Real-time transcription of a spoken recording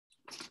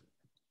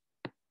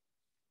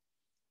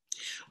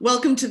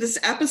Welcome to this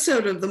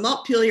episode of the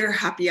Montpelier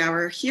Happy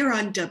Hour here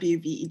on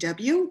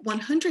WVEW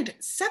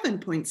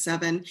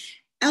 107.7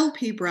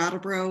 LP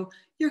Brattleboro,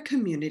 your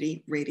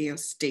community radio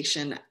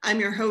station.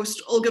 I'm your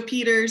host, Olga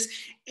Peters,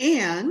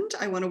 and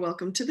I want to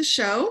welcome to the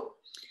show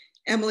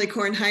Emily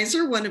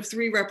Kornheiser, one of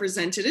three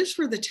representatives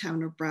for the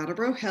town of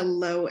Brattleboro.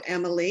 Hello,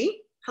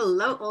 Emily.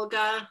 Hello,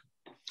 Olga.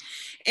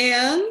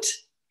 And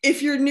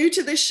if you're new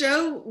to the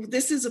show,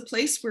 this is a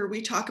place where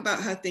we talk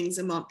about how things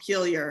in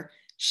Montpelier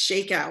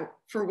shake out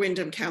for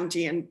Windham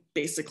County and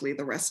basically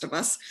the rest of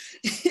us.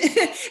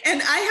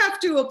 And I have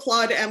to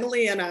applaud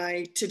Emily and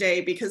I today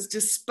because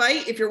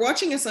despite, if you're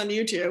watching us on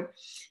YouTube,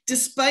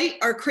 despite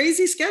our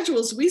crazy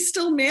schedules, we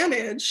still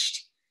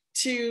managed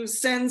to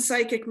send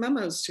psychic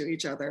memos to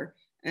each other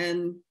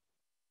and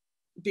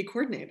be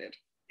coordinated.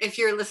 If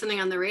you're listening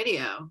on the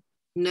radio,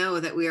 know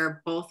that we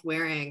are both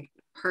wearing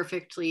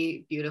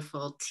perfectly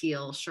beautiful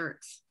teal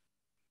shirts.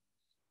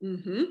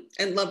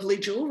 And lovely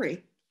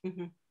jewelry.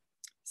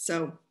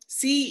 So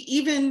see,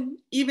 even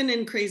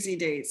in crazy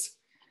days,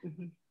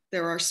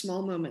 there are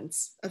small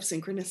moments of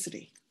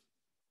synchronicity.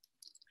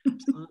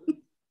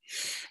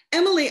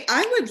 Emily,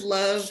 I would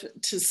love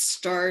to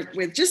start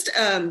with just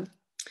a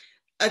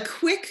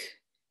quick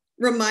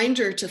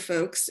reminder to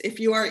folks. If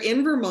you are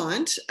in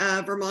Vermont,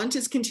 Vermont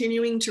is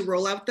continuing to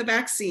roll out the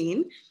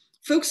vaccine.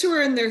 Folks who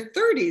are in their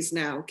 30s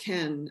now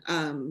can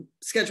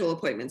schedule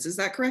appointments. Is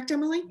that correct,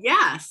 Emily?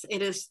 Yes,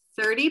 it is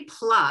 30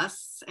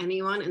 plus.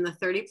 Anyone in the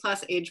 30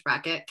 plus age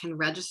bracket can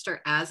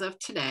register as of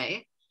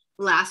today.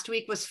 Last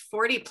week was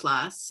 40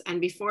 plus,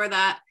 and before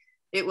that,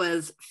 it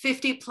was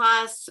 50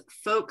 plus.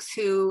 Folks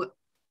who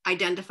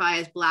identify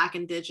as Black,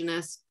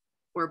 Indigenous,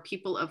 or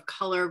people of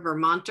color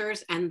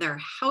Vermonters and their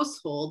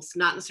households,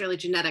 not necessarily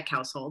genetic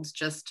households,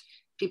 just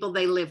people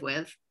they live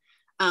with.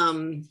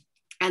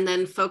 And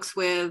then folks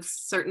with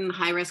certain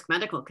high-risk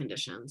medical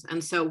conditions.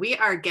 And so we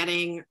are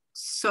getting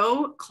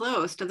so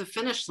close to the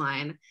finish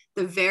line.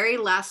 The very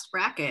last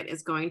bracket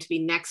is going to be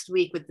next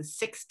week with the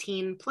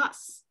 16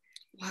 plus.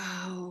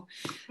 Wow.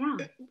 Yeah.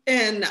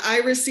 And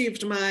I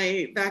received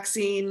my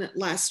vaccine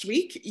last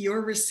week.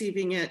 You're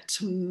receiving it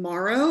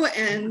tomorrow.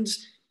 And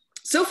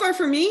so far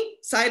for me,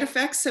 side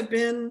effects have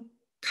been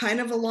kind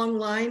of a long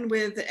line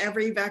with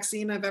every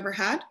vaccine I've ever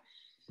had.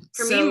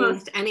 For me,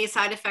 most any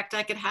side effect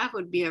I could have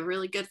would be a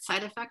really good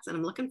side effect, and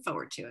I'm looking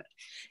forward to it.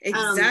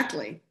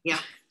 Exactly. Yeah.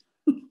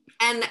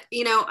 And,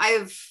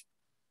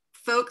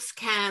 folks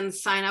can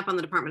sign up on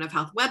the Department of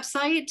Health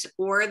website,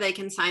 or they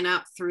can sign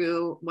up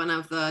through one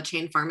of the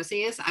chain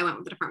pharmacies. I went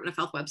with the Department of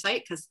Health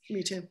website because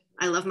me too.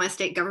 I love my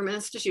state government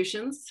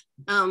institutions,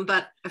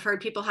 but I've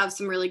heard people have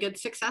some really good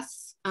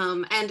success.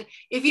 And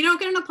if you don't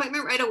get an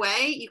appointment right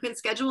away, you can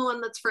schedule one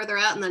that's further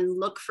out and then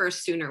look for a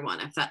sooner one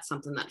if that's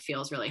something that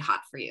feels really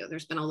hot for you.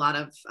 There's been a lot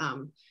of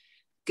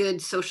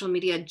good social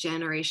media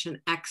Generation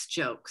X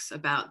jokes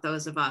about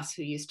those of us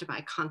who used to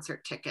buy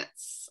concert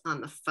tickets on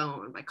the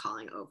phone by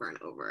calling over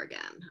and over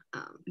again.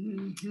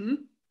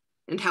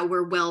 And how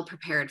we're well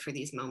prepared for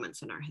these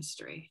moments in our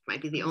history. It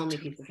might be the only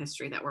piece of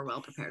history that we're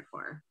well prepared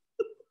for.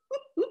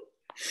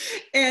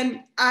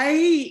 And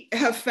I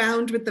have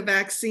found with the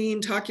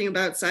vaccine, talking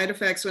about side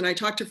effects, when I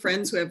talk to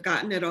friends who have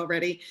gotten it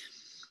already,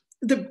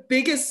 the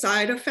biggest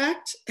side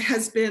effect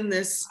has been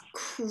this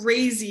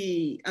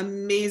crazy,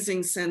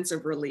 amazing sense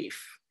of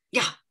relief.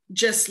 Yeah.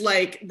 Just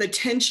like the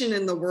tension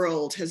in the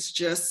world has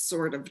just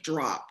sort of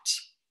dropped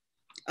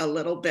a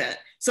little bit.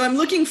 So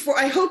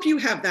I hope you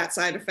have that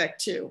side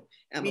effect too,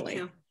 Emily.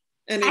 Me too.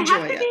 And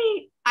enjoy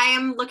it. I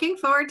am looking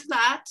forward to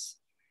that.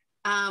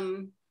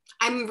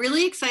 I'm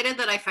really excited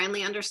that I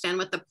finally understand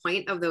what the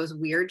point of those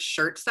weird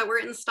shirts that were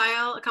in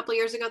style a couple of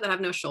years ago that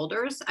have no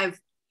shoulders.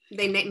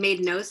 They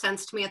made no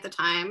sense to me at the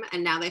time,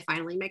 and now they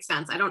finally make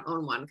sense. I don't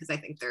own one because I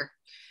think they're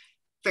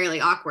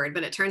fairly awkward,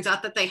 but it turns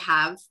out that they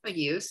have a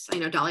use. I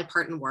know Dolly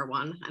Parton wore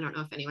one. I don't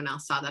know if anyone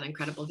else saw that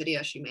incredible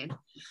video she made.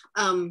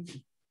 I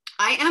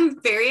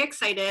am very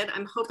excited.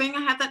 I'm hoping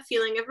I have that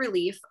feeling of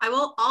relief. I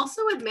will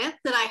also admit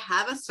that I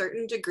have a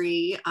certain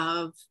degree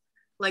of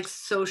like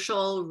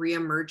social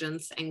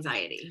reemergence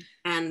anxiety.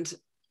 And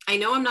I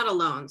know I'm not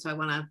alone, so I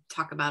want to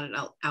talk about it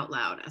out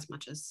loud as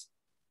much as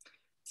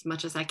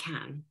I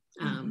can.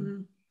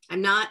 I'm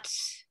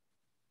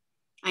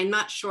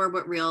not sure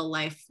what real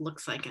life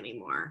looks like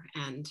anymore.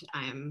 And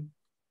I'm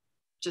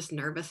just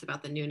nervous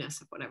about the newness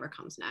of whatever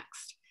comes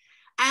next.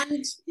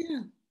 And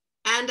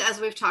as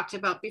we've talked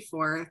about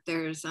before,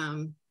 there's,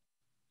 there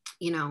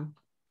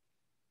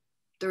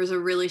was a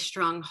really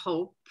strong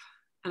hope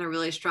and a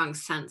really strong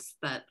sense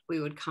that we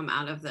would come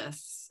out of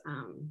this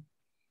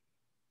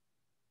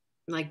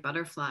like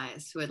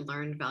butterflies who had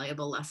learned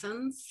valuable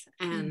lessons.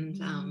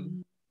 And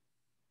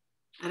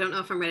I don't know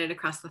if I'm ready to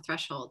cross the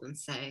threshold and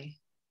say,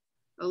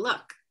 oh,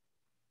 look,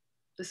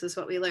 this is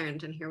what we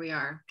learned and here we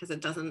are, because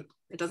it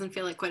doesn't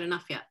feel like quite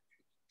enough yet.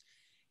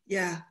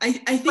 Yeah, I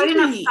think quite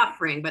enough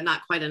suffering, but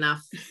not quite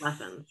enough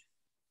lessons.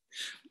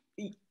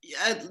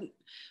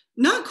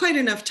 Not quite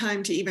enough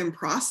time to even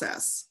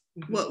process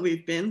what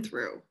we've been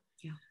through,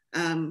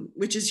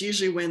 which is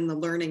usually when the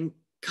learning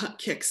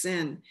kicks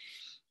in.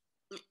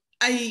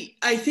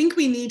 I think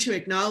we need to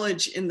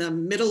acknowledge in the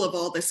middle of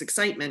all this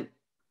excitement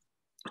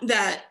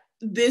that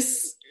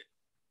this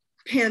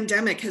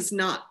pandemic has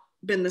not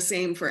been the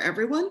same for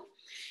everyone.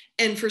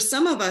 And for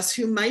some of us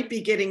who might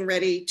be getting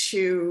ready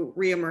to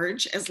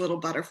reemerge as little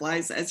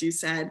butterflies, as you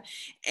said,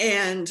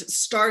 and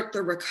start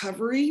the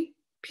recovery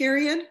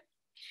period,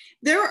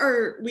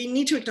 we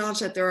need to acknowledge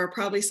that there are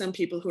probably some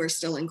people who are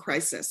still in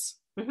crisis.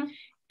 Mm-hmm.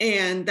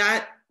 And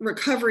that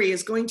recovery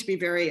is going to be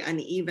very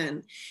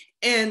uneven.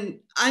 And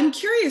I'm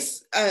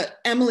curious,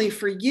 Emily,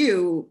 for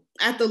you,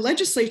 at the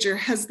legislature,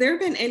 has there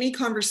been any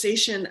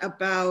conversation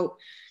about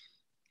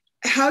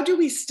how do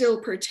we still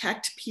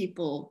protect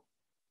people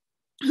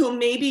who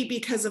maybe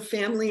because of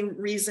family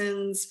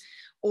reasons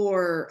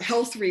or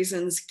health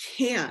reasons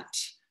can't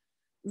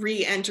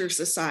re-enter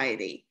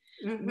society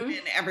mm-hmm. when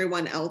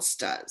everyone else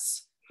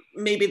does?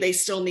 Maybe they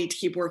still need to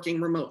keep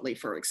working remotely,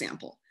 for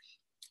example.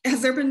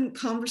 Has there been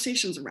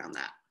conversations around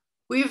that?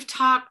 We've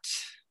talked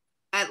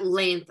at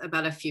length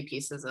about a few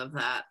pieces of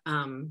that.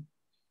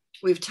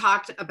 We've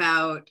talked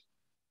about,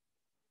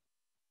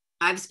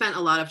 I've spent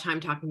a lot of time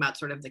talking about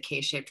sort of the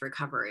K-shaped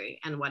recovery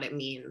and what it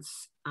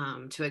means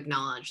to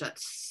acknowledge that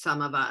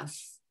some of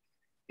us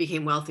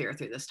became wealthier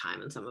through this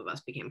time and some of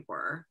us became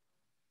poorer.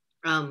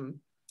 And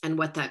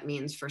what that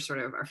means for sort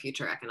of our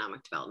future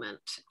economic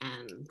development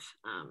and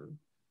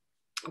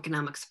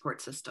economic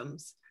support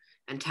systems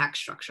and tax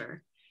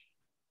structure.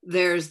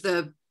 There's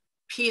the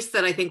piece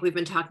that I think we've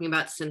been talking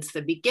about since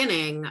the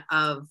beginning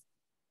of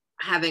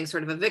having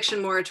sort of eviction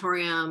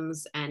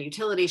moratoriums and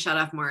utility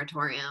shut-off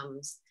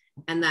moratoriums,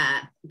 and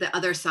that the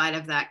other side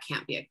of that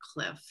can't be a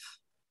cliff.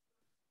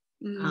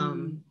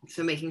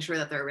 So making sure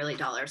that there are really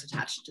dollars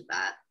attached to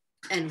that.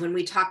 And when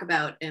we talk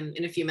about in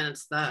a few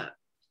minutes, the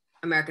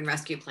American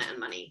Rescue Plan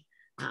money,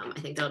 I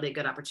think that'll be a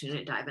good opportunity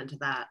to dive into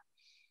that.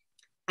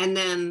 And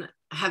then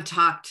have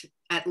talked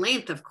at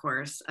length, of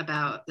course,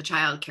 about the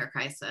childcare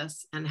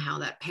crisis and how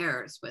that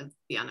pairs with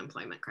the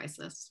unemployment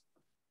crisis.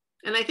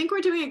 And I think we're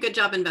doing a good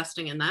job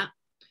investing in that.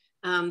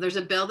 There's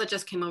a bill that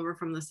just came over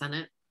from the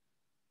Senate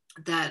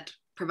that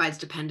provides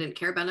dependent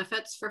care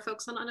benefits for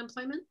folks on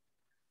unemployment,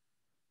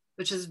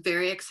 which is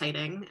very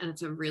exciting. And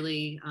it's a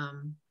really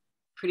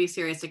pretty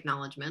serious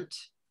acknowledgement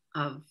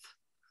of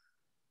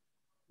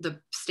the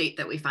state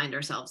that we find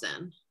ourselves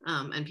in,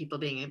 and people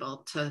being able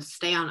to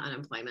stay on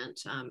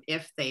unemployment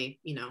if they,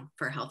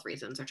 for health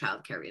reasons or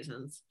childcare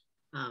reasons,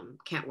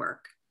 can't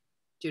work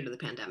due to the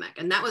pandemic.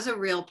 And that was a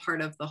real part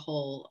of the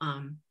whole,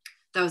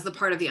 that was the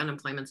part of the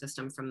unemployment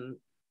system from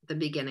the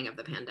beginning of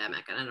the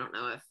pandemic. And I don't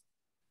know if,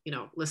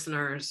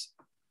 listeners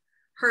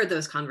heard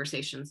those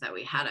conversations that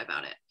we had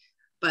about it,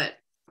 but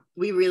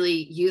we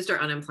really used our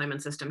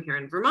unemployment system here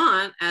in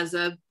Vermont as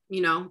a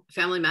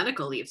family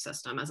medical leave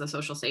system, as a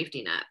social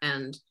safety net.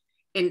 And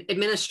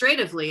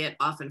administratively, it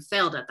often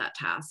failed at that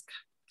task.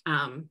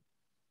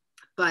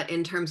 But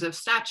in terms of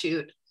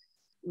statute,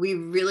 we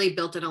really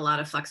built in a lot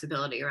of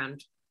flexibility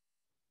around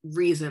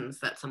reasons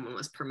that someone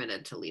was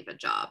permitted to leave a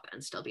job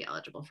and still be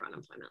eligible for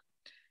unemployment.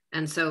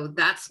 And so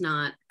that's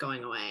not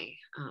going away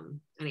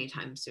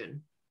anytime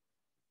soon.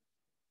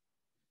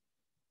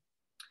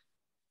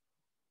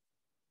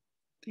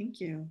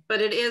 Thank you.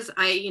 But it is,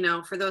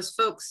 for those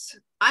folks,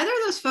 either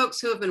those folks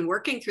who have been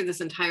working through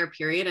this entire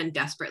period and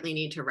desperately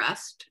need to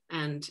rest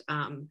and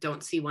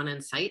don't see one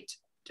in sight,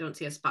 don't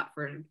see a spot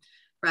for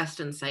rest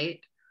in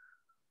sight,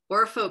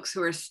 or folks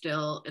who are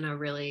still in a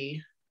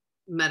really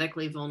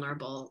medically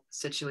vulnerable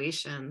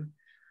situation.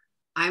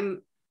 I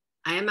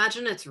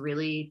imagine it's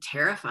really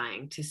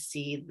terrifying to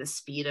see the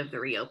speed of the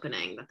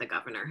reopening that the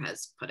governor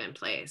has put in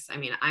place. I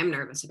mean, I'm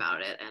nervous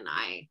about it, and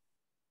I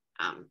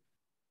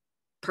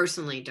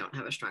personally don't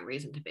have a strong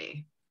reason to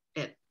be.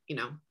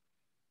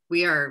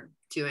 We are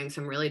doing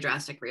some really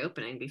drastic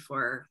reopening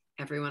before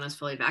everyone is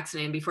fully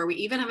vaccinated, before we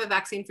even have a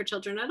vaccine for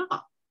children at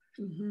all.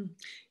 Mm-hmm.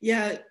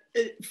 Yeah,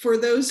 for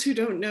those who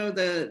don't know,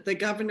 the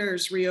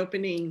governor's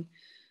reopening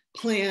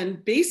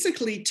plan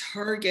basically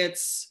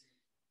targets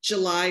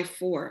July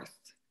 4th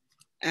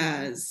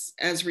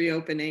as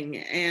reopening.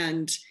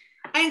 And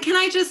can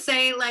I just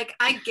say,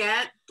 I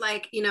get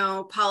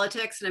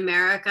politics in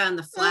America and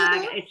the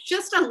flag. It's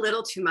just a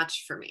little too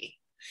much for me.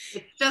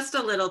 It's just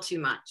a little too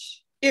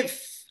much.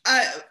 If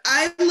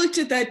I looked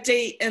at that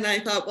date and I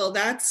thought, well,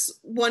 that's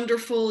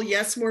wonderful.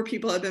 Yes, more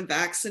people have been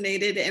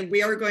vaccinated, and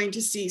we are going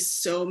to see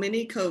so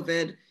many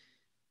COVID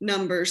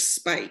numbers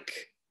spike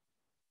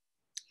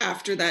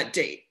after that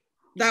date.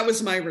 That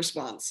was my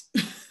response.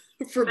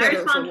 For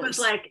better or for worse.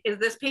 Was is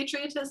this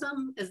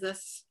patriotism? Is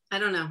this, I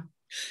don't know.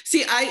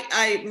 See,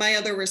 my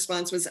other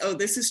response was, oh,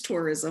 this is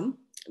tourism.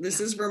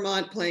 This is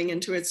Vermont playing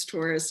into its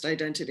tourist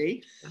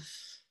identity. Yeah.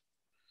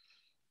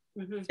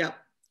 Mm-hmm. Yeah.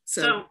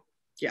 So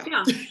yeah.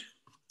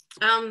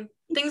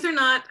 Things are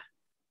not,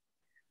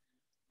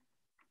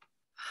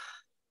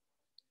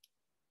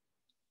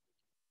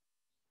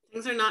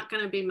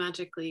 going to be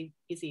magically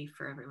easy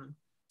for everyone.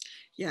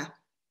 Yeah.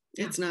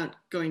 It's not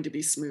going to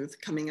be smooth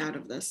coming out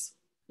of this.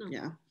 No.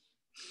 Yeah.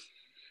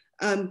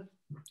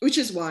 Which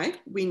is why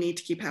we need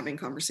to keep having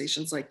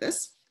conversations like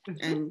this.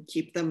 and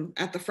keep them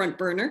at the front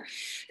burner.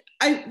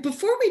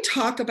 Before we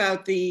talk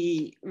about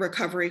the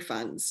recovery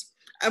funds,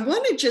 I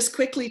want to just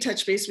quickly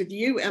touch base with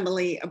you,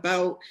 Emily,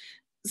 about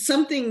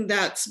something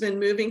that's been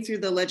moving through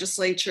the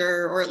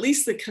legislature, or at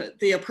least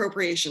the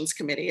appropriations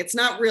committee. It's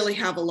not really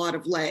have a lot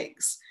of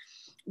legs,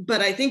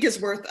 but I think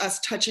is worth us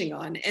touching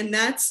on. And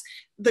that's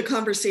the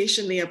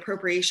conversation the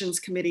appropriations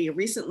committee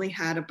recently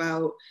had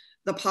about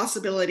the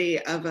possibility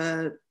of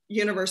a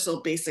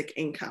universal basic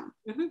income,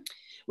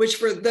 which,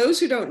 for those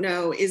who don't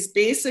know, is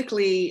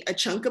basically a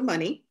chunk of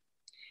money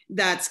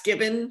that's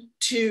given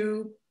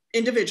to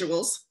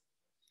individuals,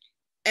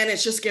 and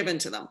it's just given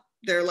to them.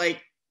 They're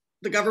like,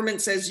 the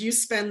government says, you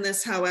spend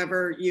this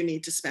however you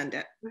need to spend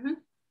it.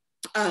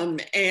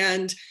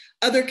 And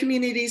other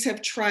communities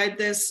have tried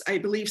this. I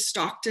believe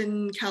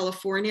Stockton,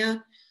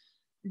 California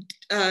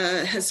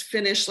has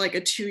finished like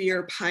a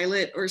 2-year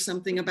pilot or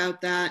something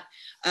about that.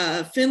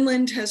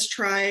 Finland has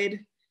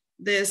tried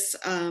this.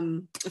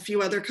 A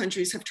few other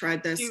countries have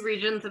tried this. A few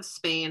regions of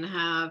Spain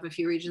have, a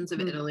few regions of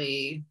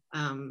Italy.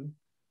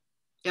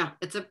 Yeah,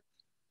 it's a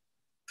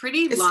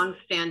pretty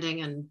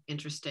long-standing and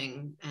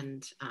interesting,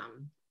 and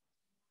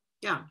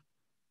yeah.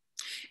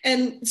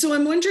 And so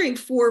I'm wondering,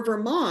 for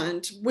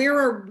Vermont, where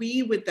are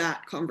we with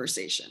that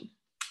conversation?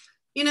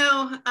 You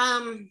know,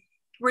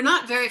 we're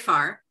not very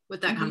far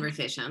with that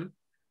conversation,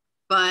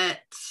 but,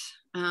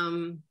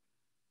 you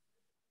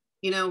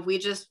know, we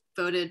just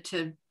voted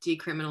to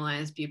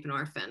decriminalize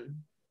buprenorphine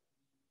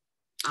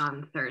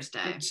on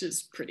Thursday. Which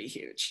is pretty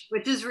huge.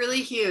 Which is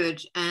really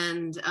huge,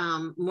 and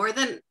more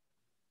than,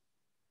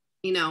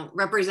 you know,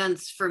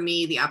 represents for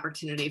me the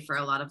opportunity for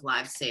a lot of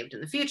lives saved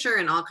in the future,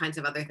 and all kinds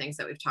of other things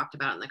that we've talked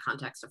about in the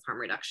context of harm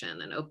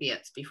reduction and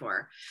opiates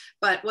before.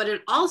 But what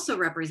it also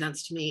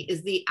represents to me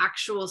is the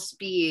actual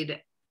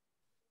speed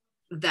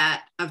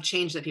of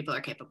change that people are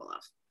capable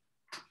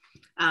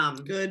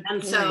of. Good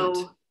and point.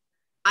 So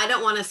I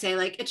don't want to say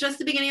like, it's just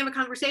the beginning of a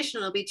conversation,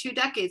 it'll be 2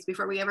 decades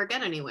before we ever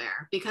get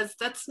anywhere, because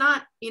that's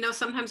not, you know,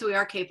 sometimes we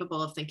are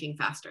capable of thinking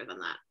faster than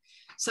that.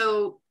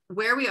 So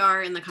where we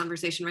are in the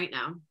conversation right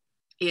now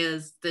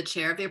is the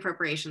chair of the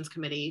appropriations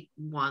committee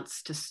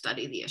wants to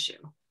study the issue.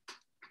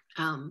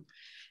 And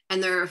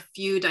there are a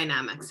few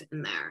dynamics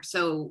in there.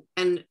 So,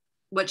 and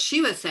what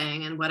she was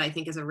saying, and what I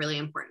think is a really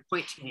important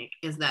point to make,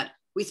 is that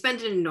we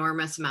spend an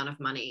enormous amount of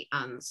money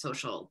on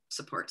social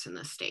supports in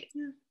this state.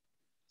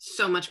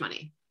 So much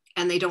money,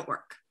 and they don't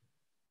work.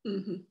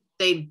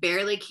 They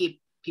barely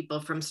keep people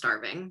from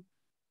starving.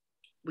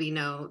 We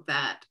know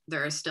that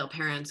there are still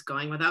parents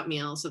going without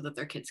meals so that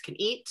their kids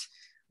can eat.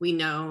 We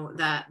know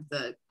that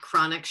the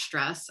chronic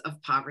stress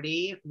of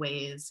poverty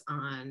weighs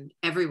on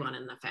everyone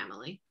in the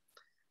family,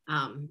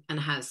 and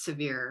has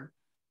severe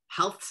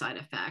health side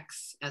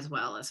effects as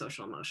well as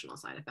social emotional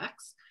side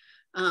effects.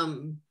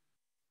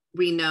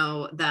 We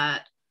know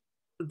that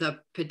the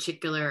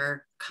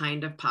particular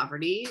kind of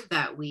poverty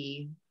that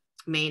we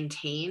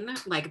maintain,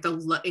 like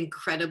the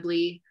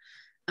incredibly,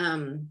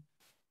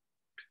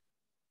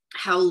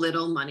 how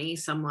little money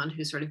someone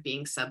who's sort of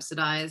being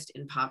subsidized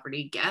in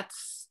poverty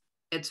gets,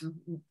 it's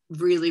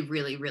really,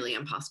 really, really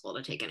impossible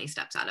to take any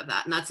steps out of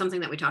that. And that's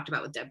something that we talked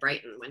about with Deb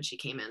Brighton when she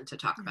came in to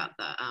talk about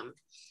the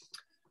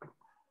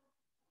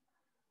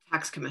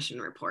tax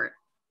commission report.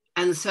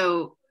 And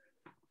so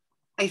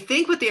I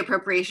think what the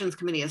appropriations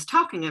committee is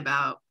talking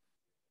about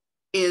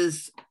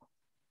is,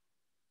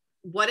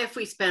 what if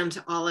we spent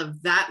all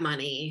of that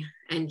money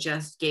and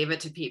just gave it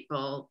to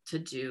people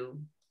to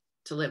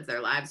live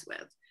their lives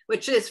with,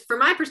 which is, from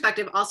my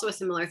perspective, also a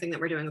similar thing that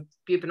we're doing with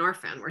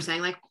buprenorphine. We're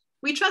saying, like,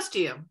 we trust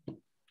you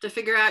to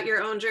figure out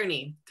your own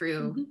journey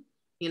through,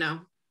 you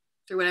know,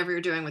 through whatever you're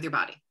doing with your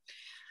body.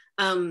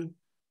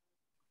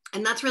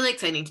 And that's really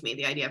exciting to me.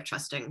 The idea of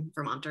trusting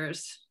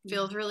Vermonters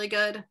feels really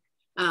good.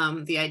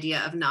 The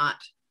idea of not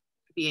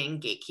being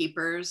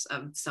gatekeepers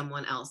of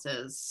someone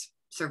else's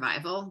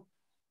survival,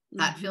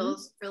 that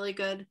feels really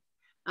good.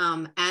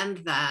 And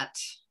that,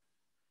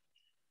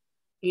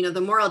 you know,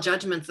 the moral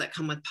judgments that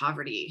come with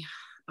poverty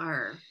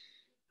are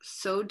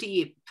so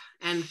deep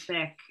and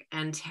thick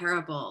and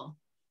terrible.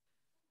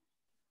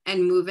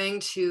 And moving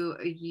to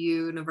a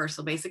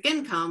universal basic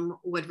income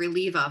would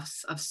relieve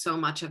us of so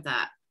much of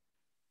that.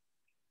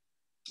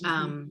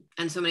 And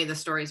so many of the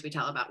stories we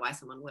tell about why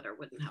someone would or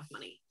wouldn't have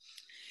money.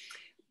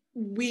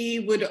 We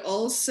would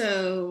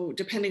also,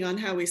 depending on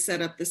how we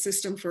set up the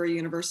system for a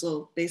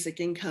universal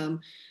basic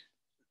income,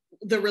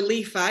 the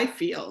relief I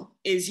feel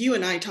is, you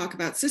and I talk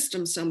about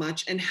systems so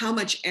much and how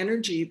much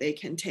energy they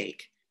can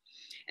take,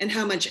 and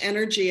how much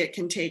energy it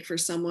can take for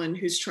someone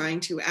who's trying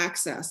to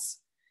access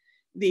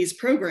these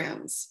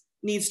programs,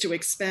 needs to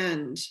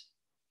expend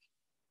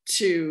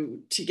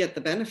to get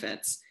the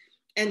benefits.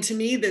 And to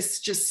me, this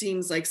just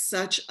seems like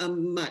such a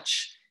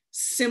much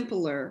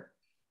simpler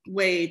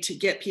way to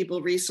get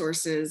people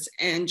resources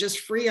and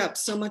just free up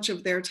so much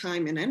of their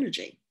time and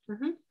energy.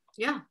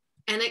 Yeah.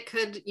 And it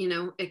could, you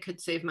know, it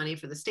could save money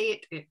for the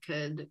state. It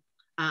could,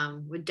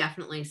 would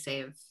definitely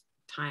save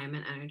time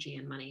and energy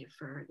and money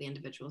for the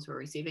individuals who are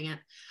receiving it.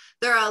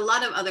 There are a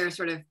lot of other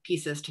sort of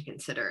pieces to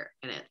consider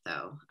in it,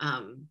 though.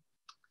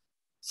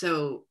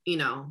 So, you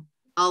know,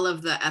 all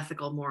of the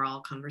ethical,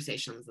 moral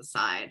conversations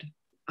aside,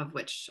 of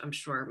which I'm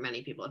sure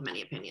many people have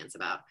many opinions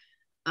about,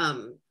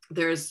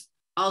 there's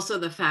also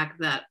the fact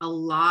that a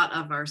lot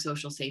of our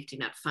social safety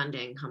net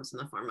funding comes in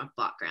the form of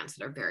block grants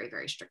that are very,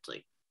 very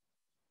strictly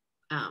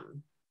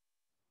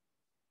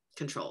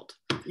controlled.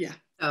 Yeah.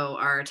 So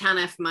our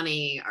TANF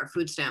money, our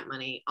food stamp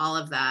money, all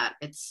of that,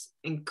 it's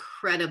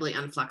incredibly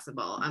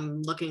unflexible.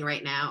 I'm looking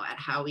right now at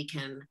how we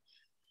can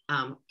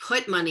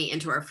put money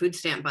into our food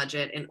stamp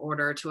budget in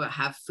order to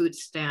have food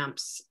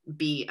stamps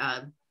be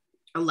a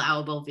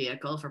allowable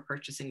vehicle for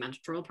purchasing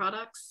menstrual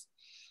products.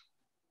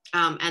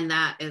 And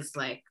that is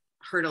like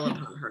hurdle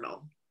upon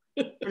hurdle.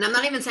 And I'm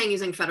not even saying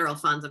using federal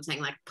funds, I'm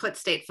saying like put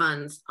state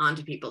funds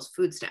onto people's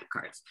food stamp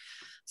cards.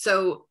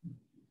 So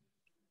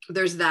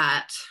there's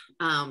that,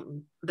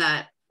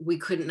 that we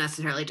couldn't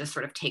necessarily just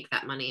sort of take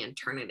that money and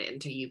turn it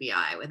into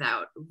UBI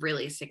without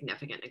really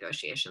significant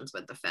negotiations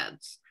with the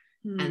feds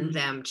and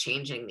them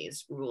changing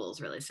these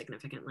rules really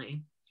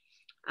significantly.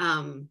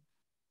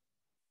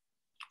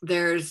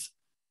 There's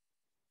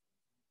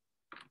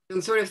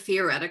sort of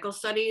theoretical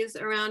studies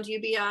around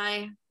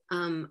UBI.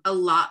 A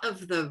lot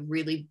of the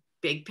really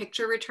big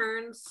picture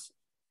returns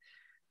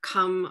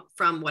come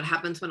from what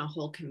happens when a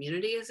whole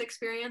community is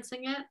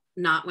experiencing it,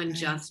 not when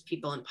just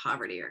people in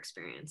poverty are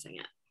experiencing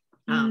it.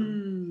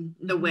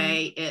 The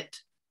way it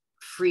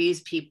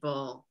frees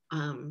people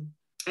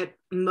at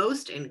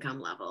most income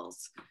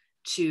levels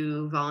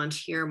to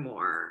volunteer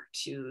more,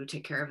 to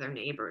take care of their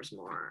neighbors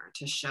more,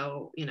 to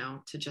show, you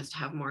know, to just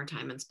have more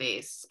time and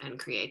space and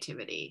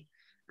creativity.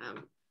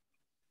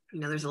 You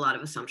know, there's a lot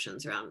of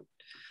assumptions around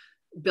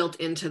built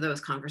into those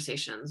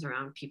conversations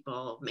around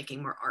people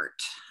making more art,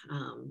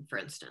 for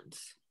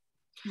instance.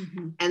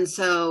 And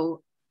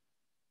so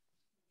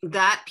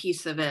that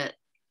piece of it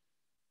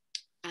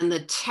and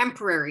the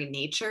temporary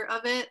nature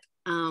of it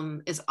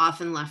is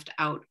often left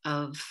out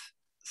of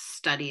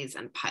studies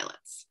and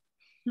pilots.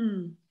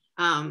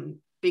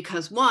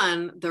 Because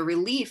one, the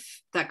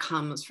relief that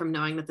comes from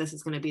knowing that this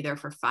is going to be there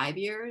for 5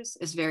 years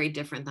is very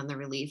different than the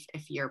relief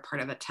if you're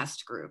part of a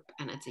test group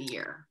and it's a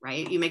year,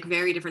 right? You make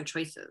very different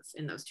choices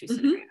in those two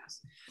scenarios.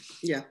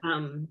 Yeah.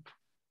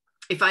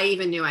 If I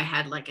even knew I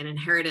had like an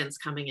inheritance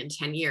coming in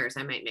 10 years,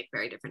 I might make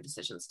very different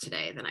decisions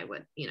today than I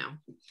would, you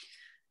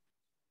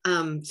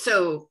know.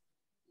 So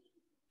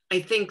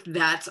I think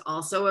that's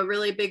also a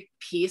really big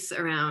piece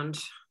around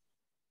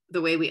the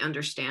way we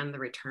understand the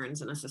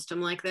returns in a system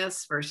like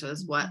this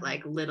versus what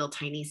like little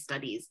tiny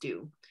studies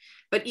do.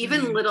 But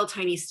even little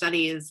tiny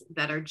studies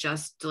that are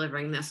just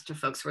delivering this to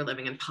folks who are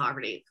living in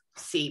poverty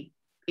see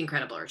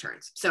incredible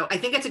returns. So I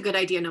think it's a good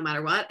idea no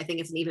matter what. I think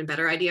it's an even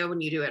better idea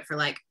when you do it for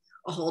like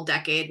a whole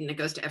decade and it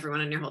goes to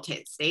everyone in your whole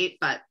state.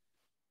 But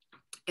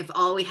if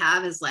all we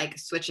have is like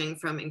switching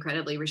from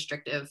incredibly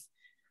restrictive,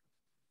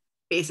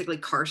 basically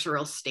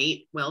carceral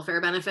state welfare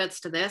benefits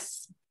to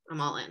this,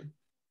 I'm all in.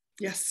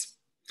 Yes.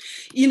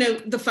 You know,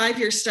 the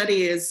 5-year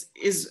study is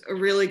a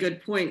really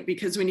good point,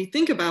 because when you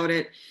think about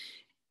it,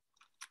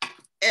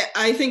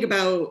 I think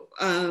about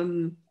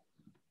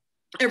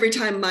every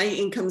time my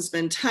income's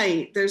been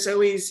tight, there's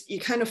always, you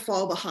kind of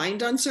fall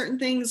behind on certain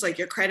things like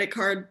your credit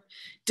card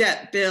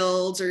debt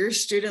builds or your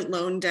student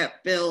loan debt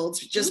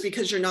builds just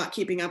because you're not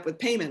keeping up with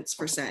payments,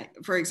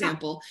 for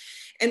example.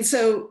 And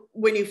so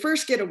when you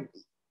first get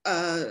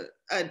a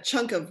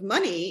chunk of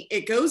money,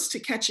 it goes to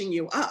catching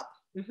you up.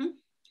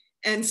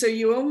 And so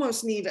you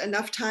almost need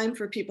enough time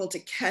for people to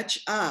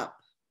catch up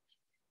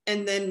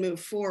and then move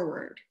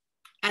forward.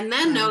 And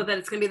then know that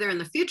it's going to be there in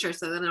the future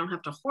so that they don't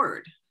have to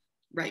hoard.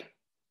 Right.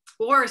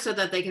 Or so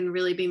that they can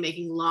really be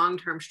making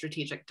long-term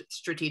strategic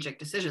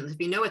decisions. If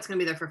you know it's going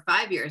to be there for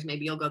 5 years,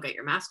 maybe you'll go get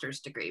your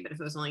master's degree. But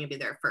if it was only going to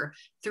be there for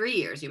 3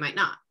 years, you might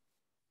not.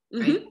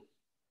 Right?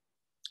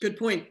 Good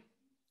point.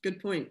 Good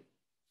point.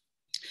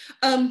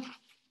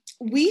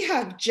 We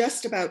have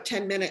just about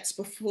 10 minutes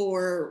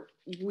before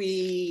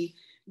we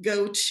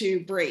go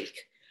to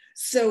break.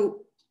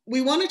 So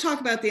we want to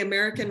talk about the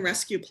American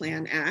Rescue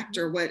Plan Act,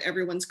 or what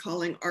everyone's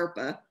calling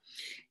ARPA.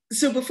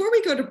 So before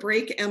we go to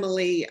break,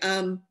 Emily,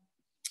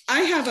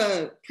 I have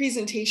a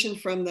presentation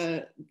from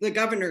the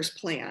governor's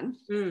plan.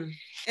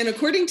 And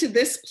according to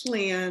this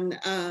plan,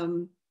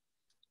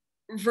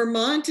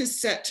 Vermont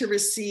is set to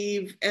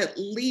receive at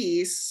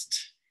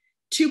least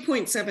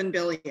 $2.7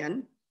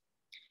 billion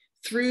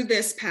through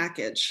this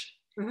package.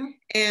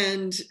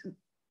 And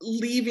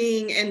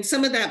and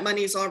some of that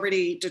money is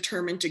already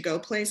determined to go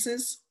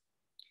places,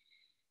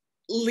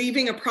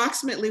 leaving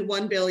approximately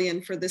 $1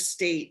 billion for the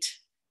state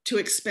to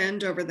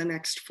expend over the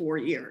next 4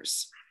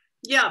 years.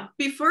 Yeah,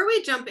 before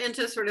we jump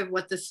into sort of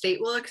what the state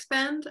will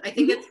expend, I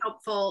think it's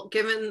helpful,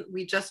 given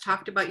we just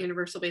talked about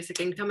universal basic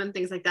income and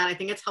things like that, I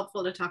think it's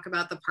helpful to talk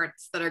about the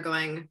parts that are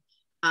going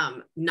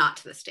not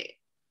to the state.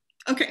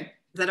 Okay.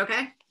 Is that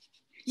okay?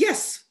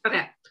 Yes.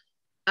 Okay.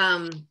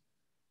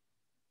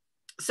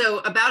 So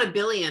about $1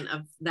 billion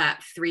of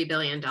that $3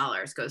 billion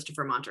goes to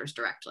Vermonters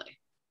directly.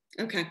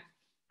 Okay.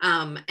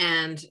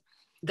 And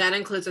that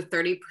includes a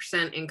 30%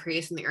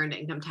 increase in the earned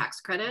income tax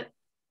credit,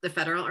 the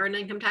federal earned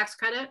income tax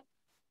credit.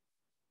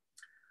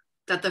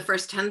 that the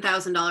first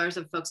 $10,000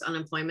 of folks'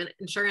 unemployment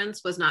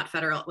insurance was not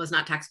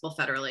taxable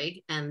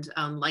federally, and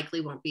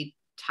likely won't be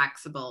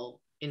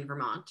taxable in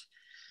Vermont.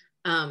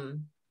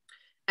 And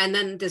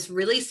then this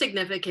really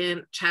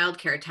significant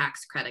childcare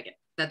tax credit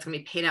that's going to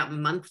be paid out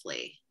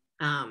monthly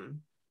at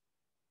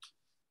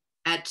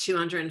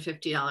 $250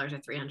 or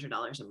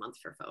 $300 a month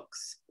for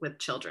folks with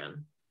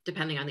children,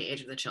 depending on the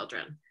age of the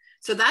children.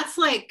 So that's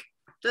like,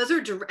 those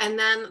are, and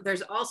then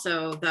there's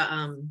also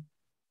the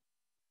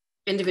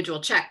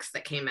individual checks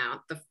that came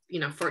out, the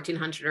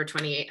 $1,400 or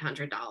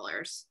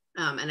 $2,800.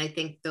 And I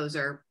think those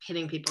are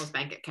hitting people's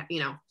bank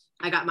account.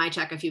 I got my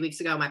check a few weeks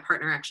ago. My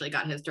partner actually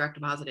got his direct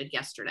deposited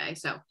yesterday.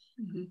 So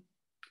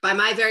by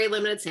my very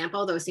limited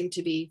sample, those seem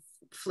to be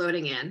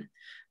floating in.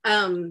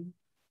 And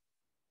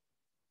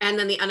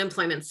then the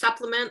unemployment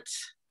supplement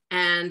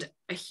and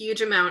a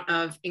huge amount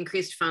of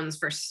increased funds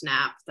for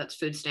SNAP, that's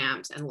food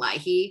stamps, and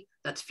LIHEAP,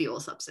 that's fuel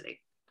subsidy.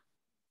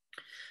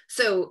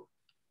 So,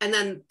 and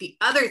then the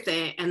other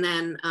thing, and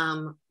then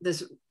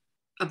there's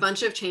a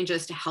bunch of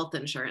changes to health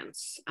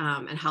insurance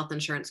and health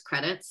insurance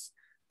credits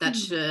that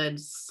should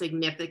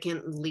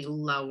significantly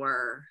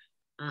lower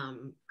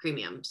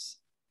premiums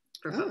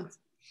for folks.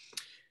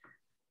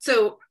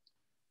 So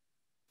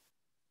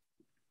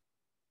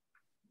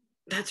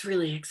that's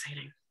really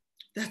exciting.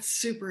 That's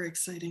super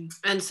exciting.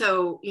 And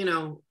so,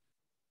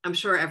 I'm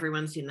sure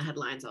everyone's seen the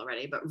headlines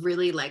already, but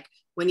really, like,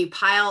 when you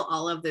pile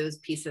all of those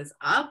pieces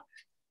up,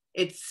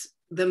 it's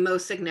the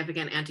most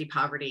significant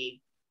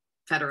anti-poverty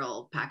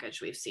federal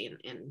package we've seen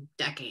in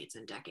decades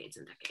and decades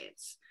and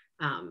decades,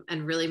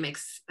 and really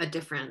makes a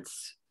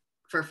difference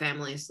for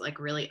families, like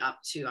really up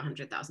to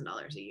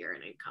 $100,000 a year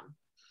in income.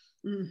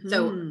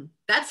 So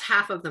that's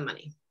half of the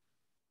money.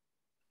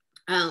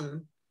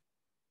 And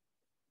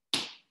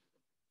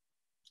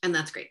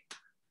that's great.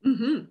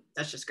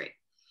 That's just great.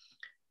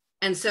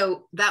 And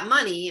so that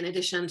money, in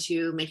addition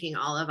to making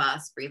all of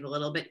us breathe a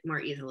little bit more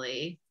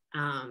easily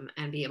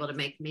and be able to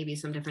make maybe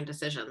some different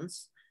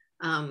decisions,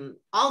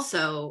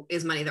 also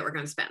is money that we're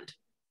going to spend.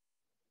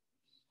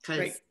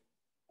 Because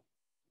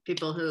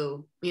people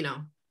who,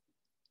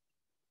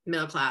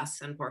 middle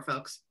class and poor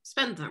folks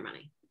spend their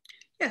money.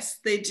 Yes,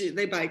 they do.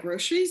 They buy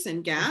groceries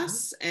and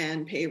gas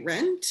and pay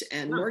rent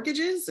and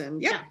mortgages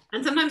and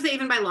And sometimes they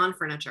even buy lawn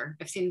furniture.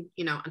 I've seen,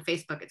 on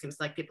Facebook, it seems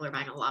like people are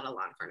buying a lot of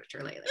lawn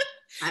furniture lately.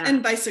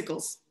 And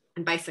bicycles.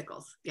 And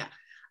bicycles, yeah.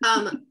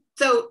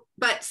 So,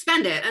 but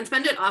spend it, and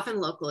spend it often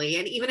locally.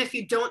 And even if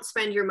you don't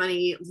spend your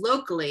money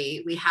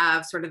locally, we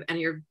have and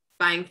you're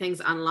buying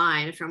things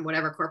online from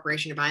whatever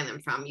corporation you're buying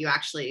them from, you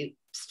actually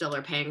still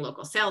are paying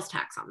local sales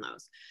tax on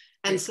those.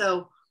 And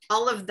so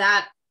all of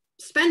that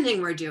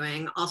spending we're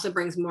doing also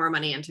brings more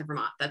money into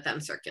Vermont that then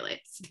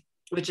circulates,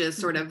 which is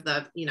sort of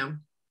the,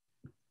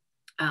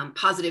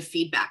 positive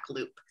feedback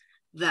loop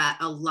that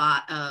a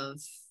lot of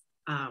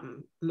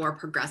more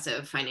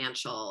progressive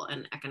financial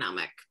and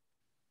economic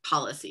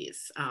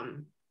policies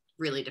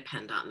really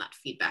depend on, that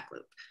feedback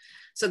loop.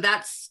 So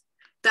that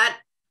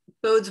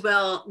bodes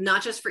well,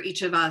 not just for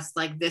each of us,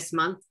 like this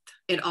month,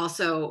 it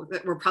also,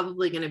 we're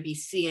probably going to be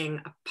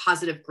seeing a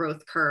positive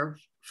growth curve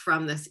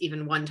from this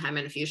even one-time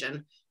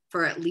infusion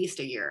for at least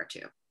a year or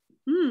two.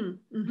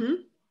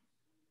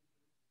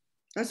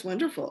 That's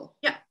wonderful.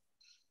 Yeah.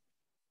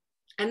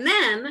 And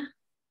then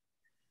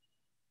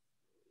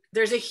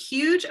there's a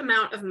huge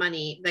amount of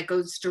money that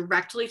goes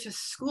directly to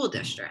school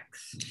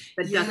districts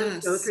that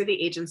doesn't go through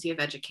the Agency of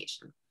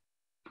Education,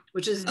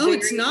 which is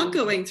it's not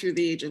going through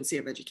the Agency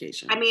of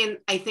Education. I mean,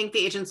 I think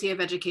the Agency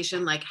of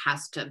Education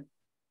has to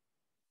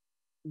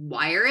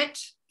wire it,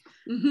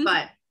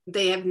 but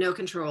they have no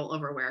control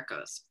over where it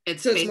goes.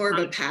 It's more of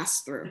a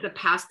pass-through. It's a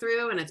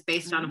pass-through, and it's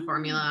based on a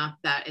formula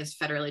that is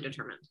federally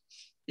determined.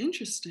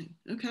 Interesting.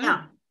 Okay.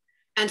 Yeah.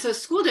 And so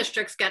school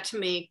districts get to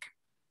make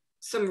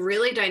some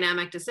really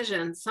dynamic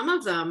decisions, some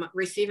of them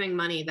receiving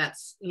money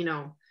that's,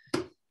 a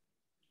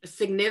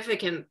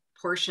significant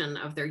portion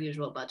of their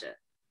usual budget.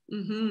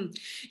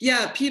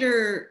 Yeah,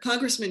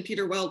 Congressman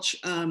Peter Welch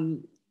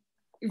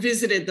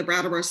visited the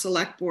Brattleboro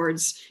Select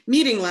Board's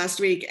meeting last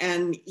week,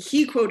 and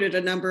he quoted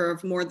a number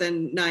of more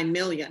than 9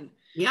 million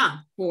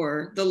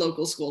for the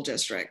local school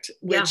district,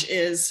 which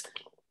is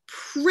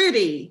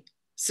pretty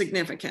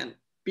significant,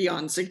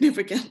 beyond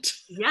significant.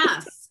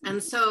 Yes.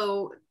 And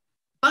so,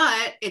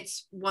 but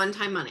it's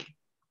one-time money.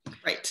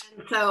 Right.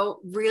 And so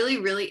really,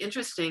 really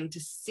interesting to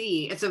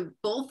see. It's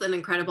both an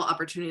incredible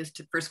opportunity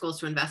for schools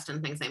to invest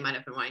in things they might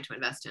have been wanting to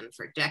invest in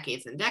for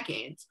decades and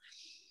decades.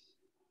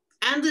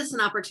 And it's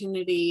an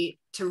opportunity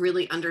to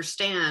really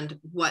understand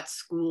what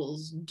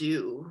schools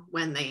do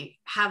when they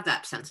have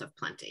that sense of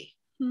plenty.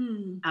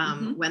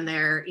 When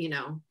they're,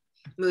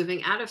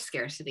 moving out of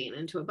scarcity and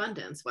into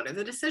abundance. What are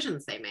the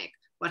decisions they make?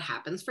 What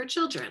happens for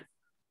children?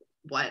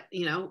 What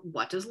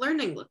does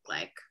learning look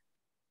like?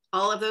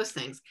 All of those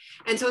things.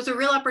 And so it's a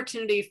real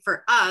opportunity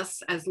for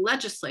us as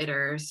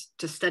legislators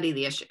to study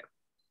the issue.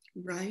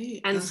 Right.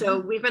 And so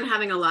we've been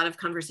having a lot of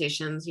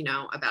conversations,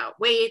 about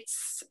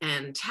weights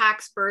and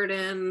tax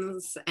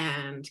burdens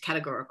and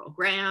categorical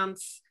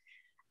grants.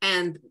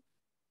 And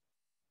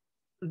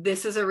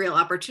this is a real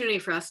opportunity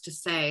for us to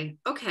say,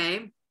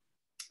 okay,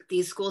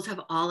 these schools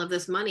have all of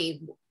this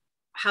money.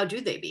 How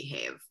do they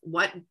behave?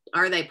 What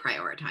are they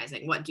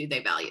prioritizing? What do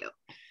they value?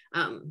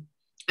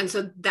 And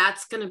so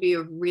that's going to be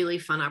a really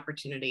fun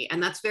opportunity.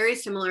 And that's very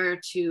similar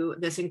to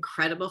this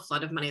incredible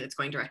flood of money that's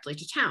going directly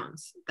to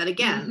towns that,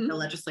 again, the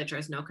legislature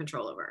has no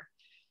control over.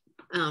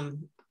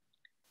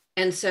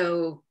 And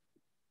so,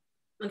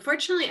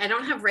 unfortunately, I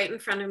don't have right in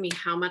front of me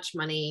how much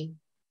money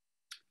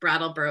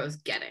Brattleboro is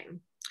getting.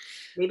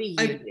 Maybe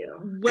you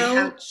do.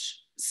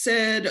 Welch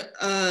said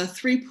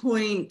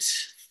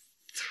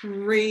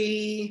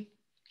 3.3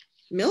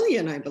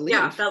 million, I believe.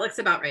 Yeah, that looks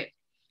about right.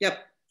 Yep.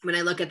 When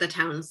I look at the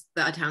towns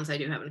I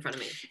do have in front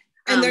of me.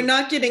 And they're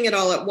not getting it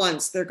all at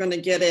once. They're going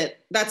to get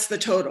it. That's the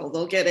total.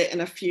 They'll get it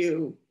in a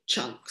few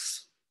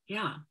chunks.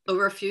 Yeah,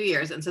 over a few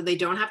years. And so they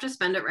don't have to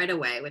spend it right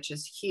away, which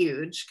is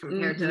huge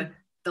compared to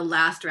the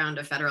last round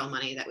of federal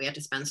money that we had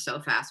to spend so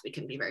fast we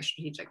couldn't be very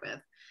strategic with.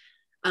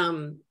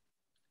 And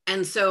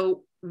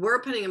so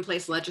we're putting in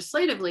place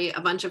legislatively a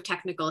bunch of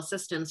technical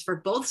assistance for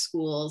both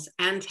schools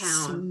and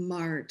towns.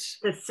 Smart.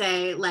 To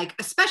say, like,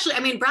 especially, I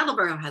mean,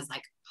 Brattleboro has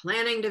like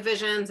planning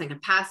divisions and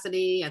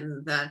capacity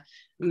and the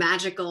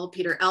magical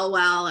Peter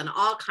Elwell and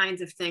all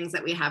kinds of things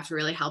that we have to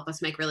really help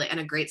us make and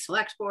a great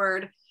select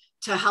board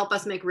to help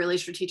us make really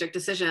strategic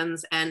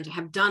decisions and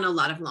have done a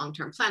lot of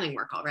long-term planning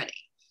work already.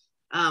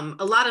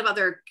 A lot of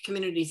other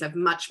communities have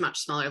much, much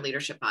smaller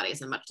leadership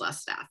bodies and much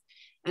less staff.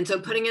 And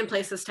so putting in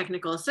place this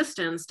technical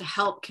assistance to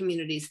help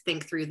communities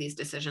think through these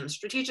decisions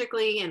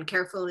strategically and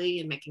carefully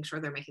and making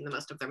sure they're making the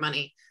most of their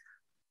money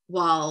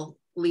while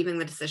leaving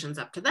the decisions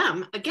up to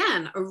them.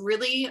 Again, a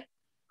really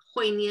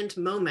poignant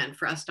moment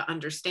for us to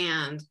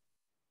understand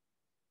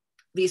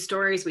these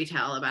stories we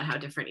tell about how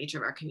different each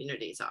of our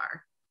communities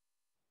are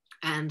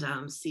and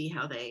see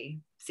how they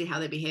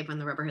behave when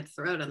the rubber hits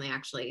the road and they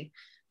actually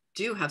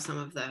do have some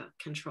of the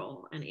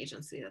control and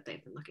agency that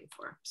they've been looking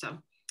for. So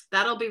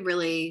that'll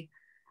be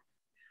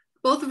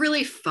both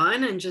really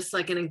fun and just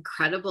like an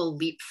incredible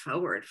leap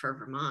forward for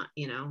Vermont,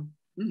 you know?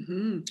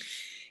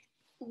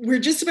 We're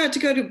just about to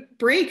go to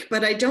break,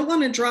 but I don't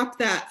want to drop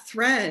that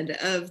thread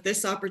of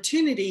this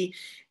opportunity.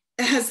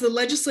 Has the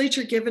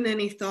legislature given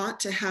any thought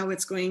to how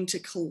it's going to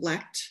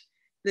collect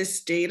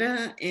this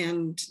data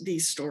and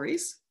these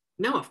stories?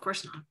 No, of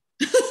course not.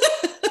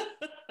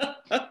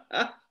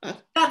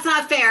 That's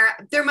not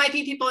fair. There might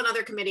be people in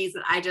other committees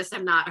that I just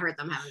have not heard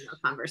them having those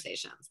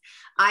conversations.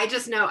 I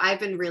just know I've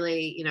been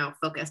really,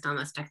 focused on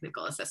this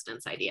technical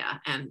assistance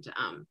idea and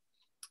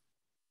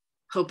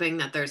hoping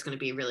that there's going to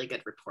be really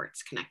good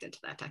reports connected to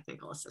that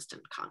technical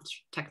assistance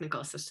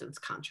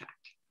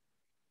contract.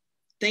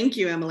 Thank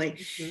you,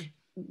 Emily.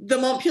 The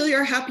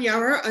Montpelier Happy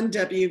Hour on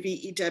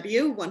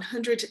WVEW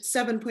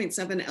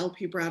 107.7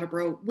 LP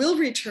Brattleboro will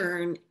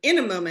return in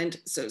a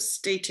moment, so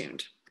stay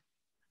tuned.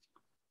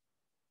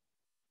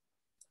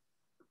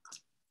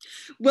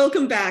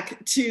 Welcome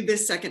back to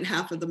this second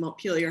half of the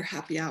Montpelier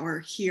Happy Hour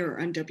here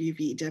on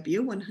WVEW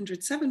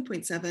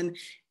 107.7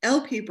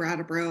 LP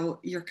Brattleboro,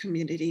 your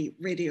community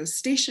radio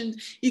station.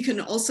 You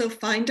can also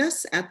find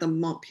us at the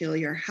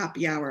Montpelier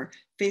Happy Hour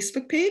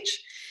Facebook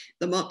page,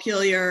 the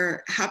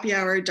Montpelier Happy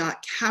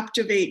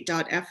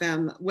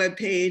Hour.captivate.fm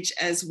webpage,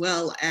 as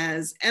well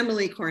as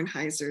Emily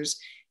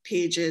Kornheiser's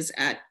pages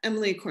at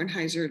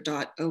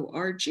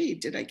emilykornheiser.org.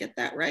 Did I get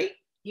that right?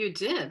 You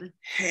did.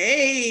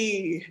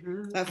 Hey,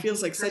 that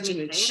feels like such an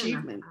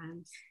achievement.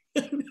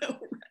 I know,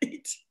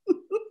 right?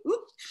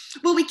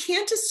 Well, we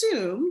can't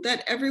assume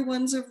that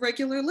everyone's a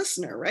regular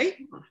listener, right?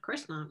 Well, of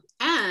course not.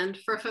 And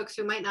for folks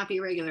who might not be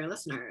regular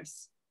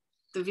listeners,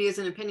 the views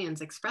and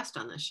opinions expressed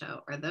on this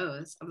show are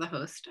those of the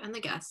host and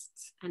the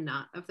guests, and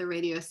not of the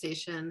radio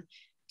station,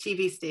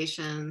 TV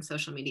station,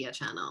 social media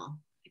channel,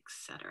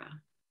 etc.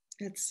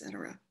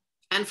 Etc.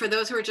 And for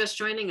those who are just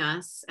joining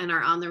us and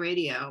are on the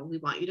radio, we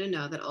want you to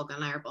know that Olga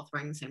and I are both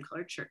wearing the same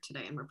colored shirt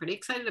today, and we're pretty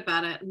excited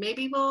about it.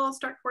 Maybe we'll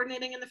start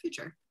coordinating in the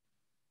future.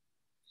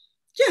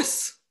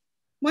 Yes,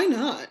 why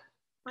not?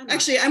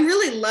 Actually, I'm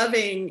really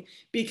loving,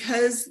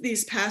 because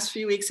these past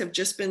few weeks have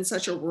just been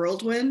such a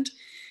whirlwind,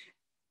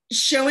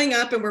 showing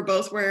up and we're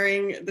both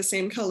wearing the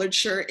same colored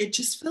shirt. It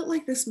just felt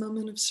like this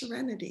moment of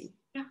serenity.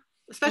 Yeah,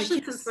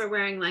 especially since we're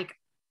wearing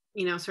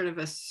sort of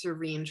a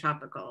serene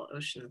tropical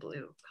ocean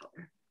blue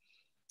color.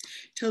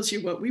 Tells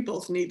you what we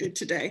both needed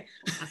today.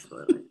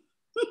 Absolutely.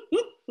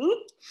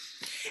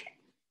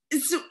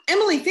 So,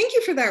 Emily, thank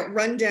you for that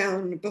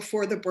rundown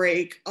before the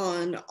break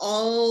on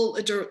all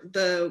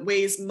the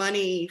ways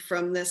money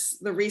from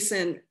the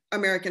recent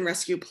American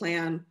Rescue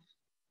Plan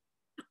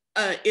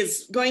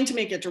is going to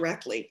make it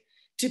directly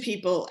to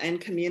people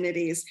and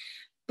communities.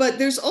 But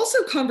there's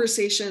also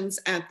conversations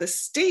at the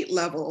state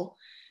level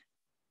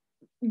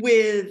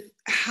with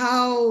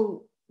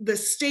how the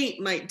state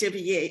might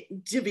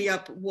divvy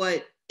up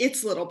what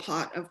its little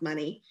pot of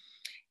money.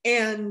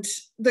 And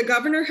the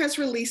governor has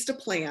released a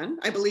plan.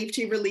 I believe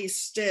he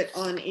released it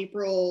on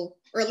April,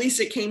 or at least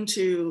it came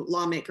to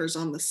lawmakers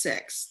on the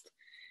 6th.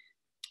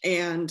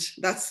 And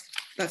that's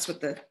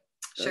what the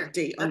Sure.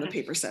 Date on the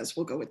paper says.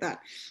 We'll go with that.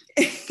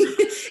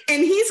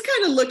 And he's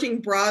kind of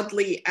looking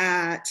broadly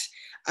at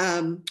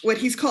what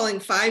he's calling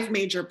 5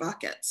 major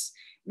buckets,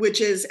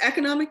 which is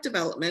economic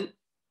development,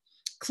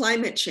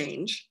 climate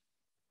change,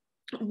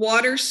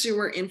 water,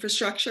 sewer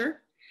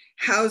infrastructure,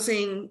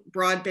 housing,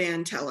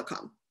 broadband,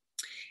 telecom.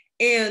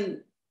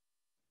 And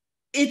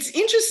it's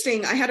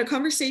interesting. I had a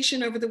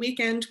conversation over the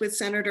weekend with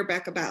Senator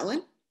Becca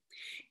Balint.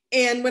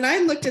 And when I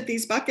looked at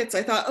these buckets,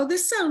 I thought, oh,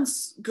 this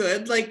sounds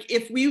good. Like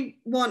if we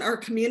want our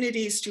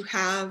communities to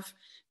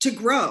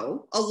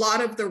grow, a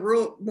lot of the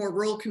more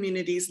rural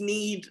communities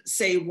need,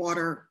 say,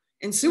 water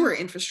and sewer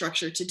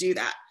infrastructure to do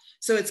that.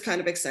 So it's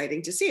kind of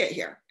exciting to see it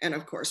here. And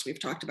of course, we've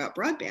talked about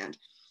broadband.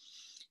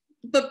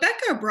 But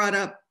Becca brought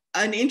up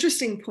an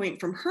interesting point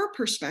from her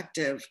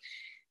perspective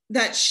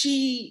that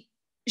she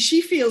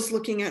feels,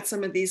 looking at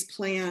some of these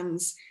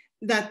plans,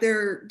 that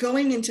they're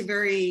going into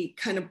very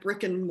kind of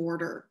brick and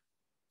mortar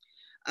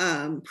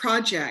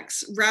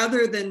projects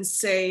rather than,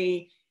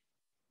 say,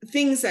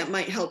 things that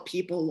might help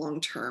people long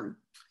term.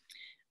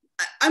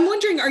 I'm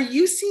wondering, are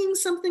you seeing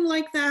something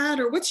like that,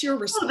 or what's your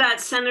response? Oh,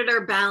 that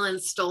Senator Balint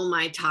stole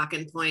my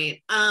talking point.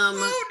 Oh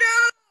no!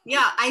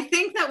 Yeah, I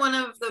think that one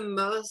of the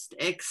most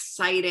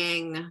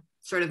exciting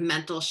sort of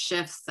mental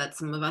shifts that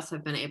some of us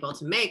have been able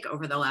to make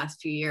over the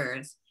last few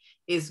years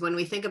is when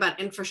we think about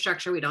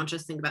infrastructure, we don't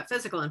just think about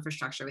physical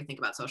infrastructure, we think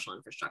about social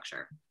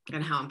infrastructure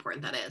and how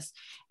important that is.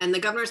 And the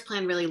governor's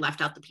plan really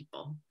left out the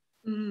people.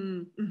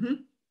 Mm-hmm.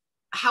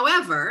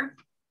 However,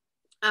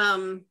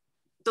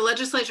 the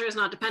legislature is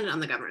not dependent on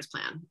the governor's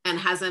plan and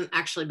hasn't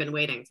actually been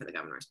waiting for the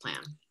governor's plan.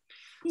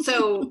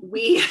 So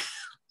we...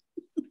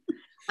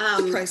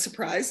 surprise,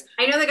 surprise.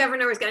 I know the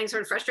governor was getting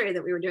sort of frustrated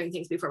that we were doing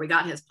things before we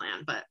got his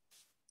plan, but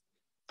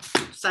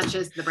such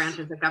is the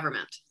branches of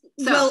government.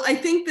 So, well, I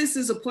think this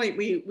is a point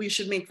we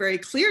should make very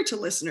clear to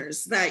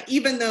listeners, that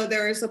even though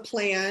there is a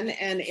plan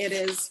and it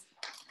is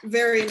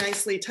very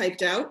nicely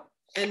typed out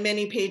and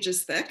many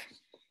pages thick,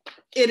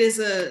 it is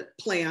a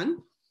plan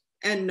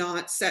and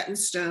not set in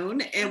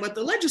stone. And what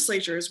the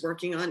legislature is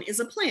working on is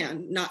a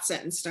plan not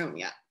set in stone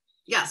yet.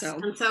 Yes.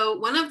 And so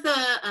one of the,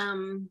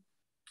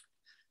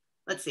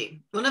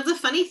 one of the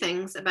funny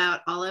things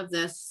about all of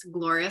this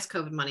glorious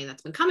COVID money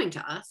that's been coming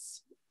to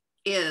us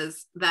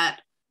is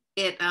that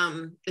it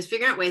is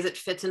figuring out ways it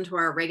fits into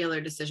our regular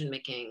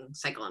decision-making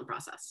cycle and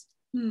process.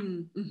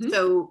 Mm-hmm.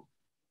 So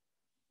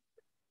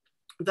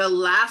the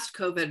last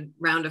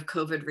round of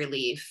COVID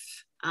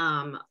relief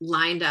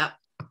lined up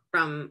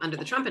from under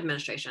the Trump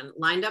administration,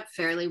 lined up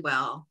fairly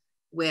well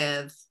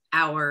with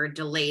our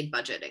delayed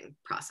budgeting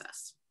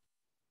process,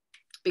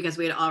 because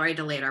we had already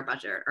delayed our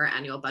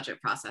annual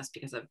budget process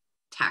because of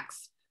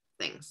tax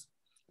things,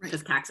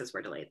 because taxes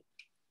were delayed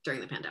during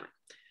the pandemic.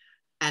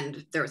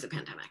 And there was a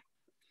pandemic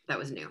that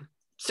was new.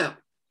 So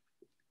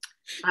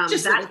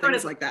just little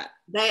things like that.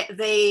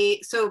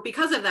 So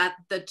because of that,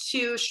 the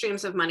 2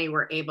 streams of money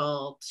were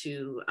able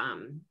to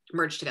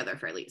merge together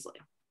fairly easily.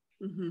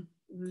 Mm-hmm.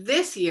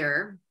 This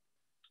year,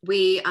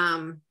 we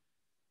have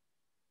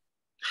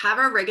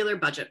our regular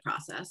budget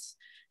process,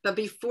 but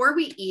before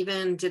we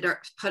even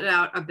put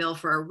out a bill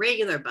for a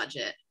regular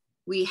budget,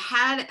 we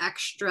had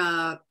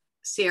extra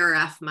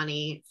CRF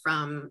money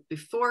from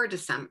before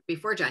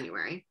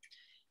January,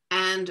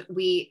 and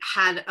we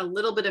had a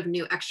little bit of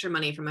new extra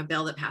money from a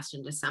bill that passed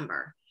in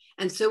December.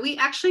 And so we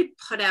actually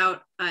put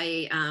out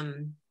a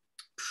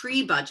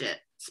pre-budget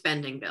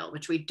spending bill,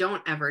 which we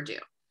don't ever do.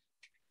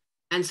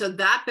 And so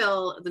that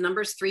bill, the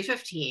number is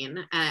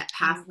 315, and it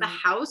passed the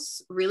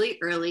House really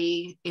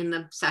early in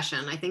the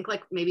session. I think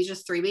like maybe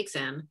just 3 weeks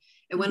in.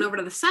 It went over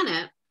to the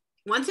Senate.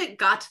 Once it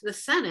got to the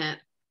Senate,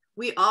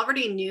 we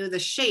already knew the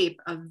shape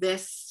of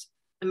this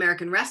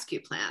American Rescue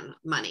Plan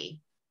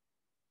money.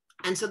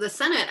 And so the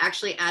Senate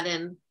actually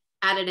added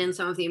in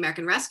some of the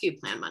American Rescue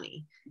Plan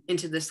money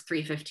into this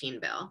 315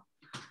 bill.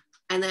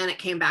 And then it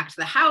came back to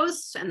the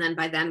House. And then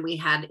by then we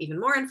had even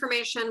more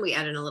information. We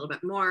added a little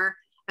bit more.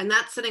 And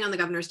that's sitting on the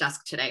governor's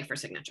desk today for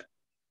signature.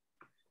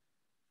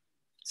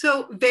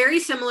 So very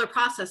similar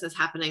process is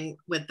happening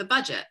with the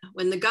budget.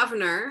 When the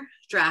governor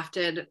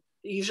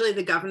usually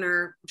the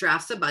governor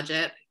drafts a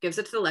budget, gives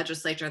it to the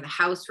legislature, the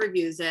House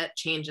reviews it,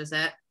 changes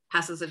it,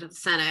 passes it to the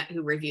Senate,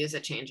 who reviews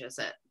it, changes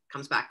it,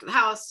 comes back to the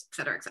House, et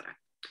cetera, et cetera.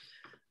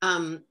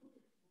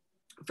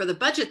 For the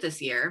budget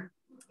this year,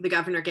 the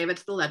governor gave it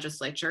to the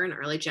legislature in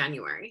early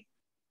January,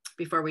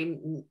 before we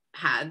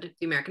had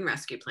the American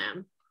Rescue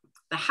Plan.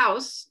 The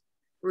House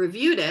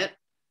reviewed it,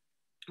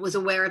 was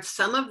aware of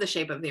some of the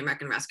shape of the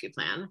American Rescue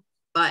Plan,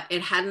 but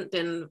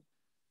the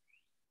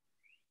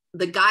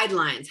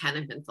guidelines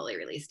hadn't been fully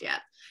released yet.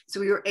 So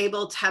we were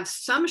able to have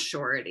some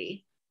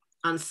surety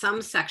on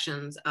some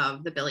sections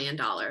of the $1 billion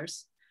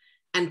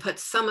and put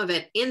some of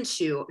it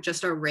into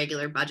just our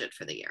regular budget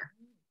for the year.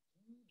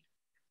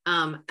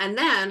 And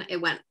then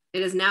it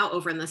is now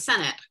over in the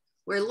Senate,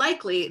 where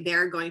likely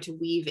they're going to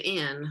weave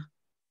in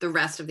the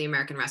rest of the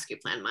American Rescue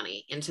Plan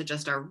money into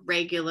just our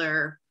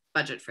regular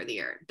budget for the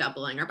year,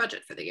 doubling our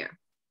budget for the year,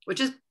 which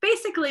is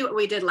basically what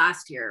we did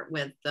last year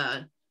with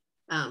the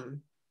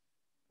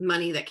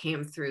money that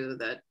came through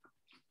the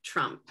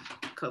Trump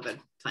COVID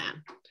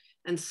plan.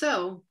 And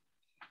so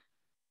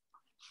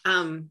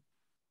I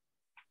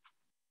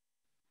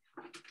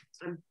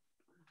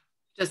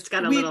just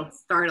got a little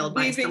startled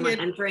by someone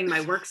entering my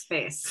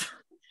workspace.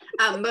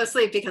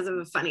 Mostly because of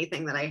a funny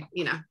thing that I,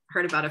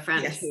 heard about a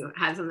friend who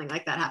had something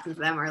like that happen to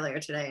them earlier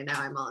today, and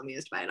now I'm all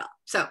amused by it all.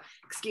 So,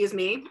 excuse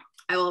me,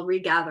 I will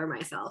regather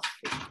myself.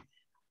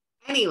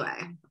 Anyway,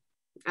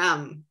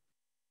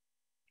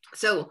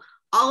 so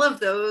all of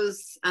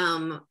those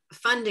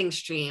funding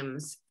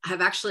streams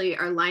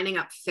are lining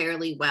up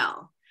fairly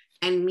well,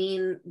 and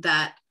mean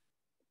that,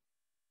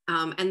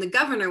 and the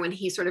governor, when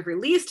he sort of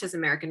released his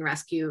American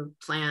Rescue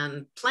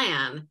Plan,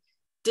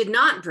 did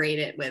not braid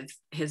it with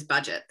his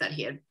budget that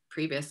he had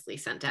previously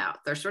sent out.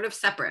 They're sort of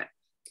separate,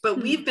 but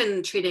we've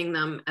been treating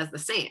them as the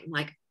same.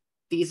 Like,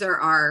 these are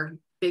our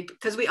big,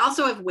 because we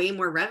also have way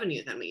more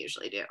revenue than we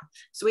usually do.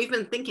 So we've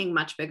been thinking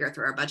much bigger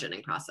through our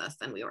budgeting process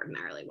than we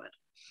ordinarily would.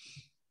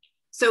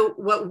 So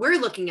what we're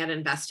looking at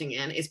investing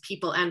in is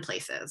people and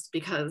places,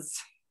 because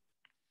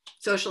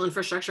social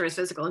infrastructure is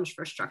physical,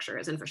 infrastructure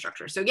is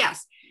infrastructure. So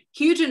yes,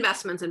 huge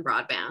investments in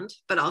broadband,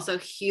 but also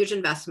huge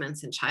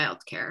investments in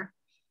childcare,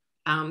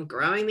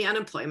 growing the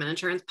unemployment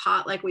insurance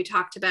pot, like we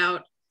talked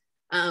about,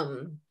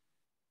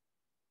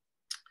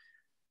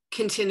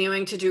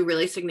 continuing to do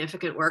really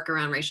significant work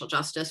around racial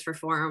justice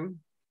reform,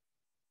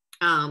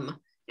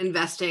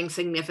 investing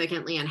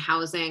significantly in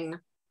housing,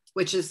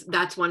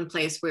 that's one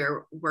place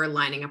where we're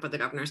lining up with the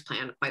governor's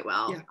plan quite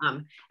well. Yeah.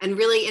 And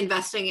really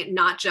investing in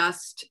not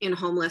just in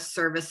homeless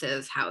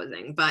services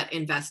housing, but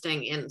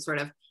investing in sort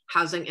of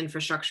housing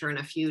infrastructure in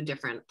a few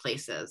different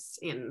places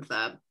in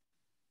the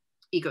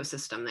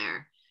ecosystem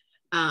there.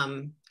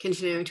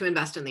 Continuing to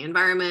invest in the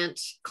environment,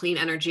 clean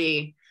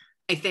energy.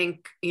 I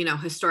think,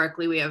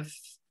 historically we have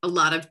a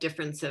lot of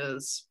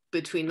differences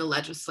between the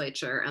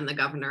legislature and the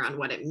governor on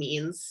what it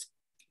means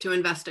to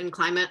invest in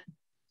climate,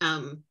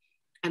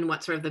 and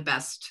what sort of the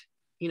best,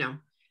 I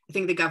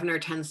think the governor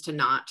tends to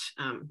not,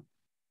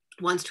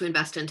 wants to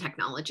invest in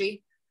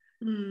technology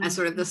as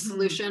sort of the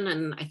solution.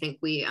 And I think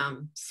we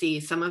see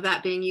some of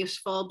that being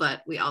useful,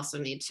 but we also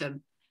need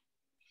to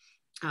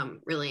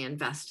really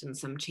invest in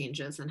some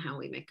changes in how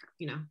we make,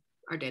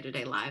 our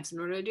day-to-day lives in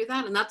order to do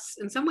that. And that's,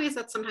 in some ways,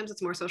 sometimes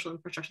it's more social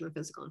infrastructure than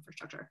physical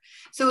infrastructure.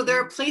 So there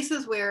are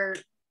places where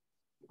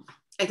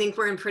I think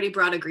we're in pretty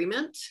broad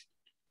agreement,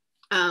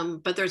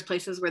 but there's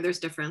places where there's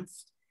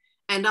difference.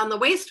 And on the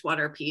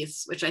wastewater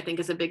piece, which I think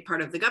is a big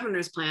part of the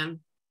governor's plan,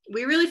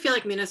 we really feel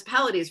like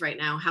municipalities right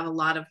now have a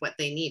lot of what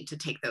they need to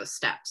take those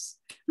steps,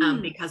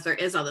 because there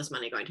is all this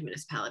money going to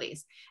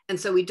municipalities. And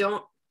so we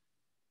don't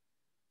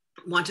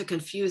want to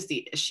confuse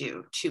the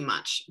issue too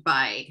much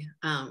by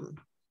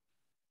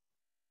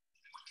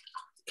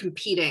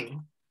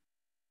competing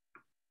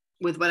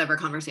with whatever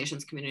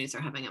conversations communities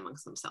are having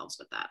amongst themselves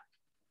with that.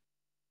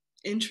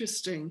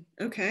 Interesting.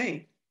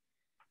 Okay.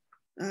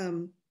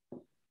 I'm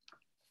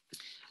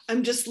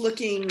just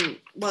looking,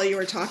 while you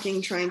were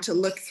talking, trying to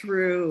look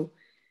through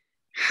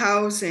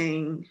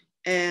housing,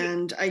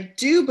 and I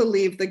do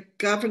believe the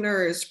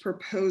governor is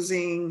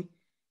proposing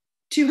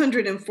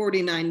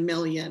 $249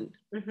 million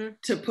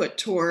to put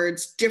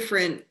towards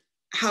different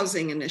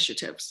housing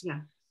initiatives. Yeah.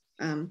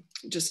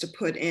 Just to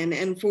put in.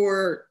 And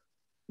for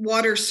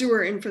water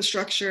sewer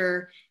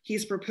infrastructure,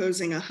 he's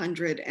proposing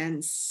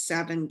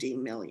 $170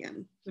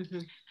 million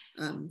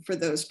for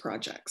those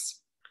projects.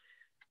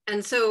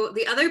 And so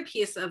the other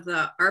piece of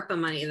the ARPA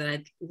money that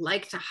I'd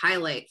like to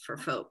highlight for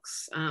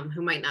folks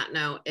who might not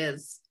know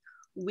is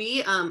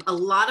a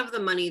lot of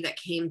the money that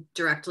came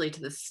directly to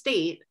the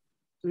state,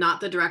 not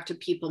the direct to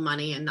people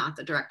money and not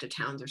the direct to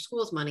towns or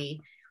schools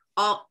money,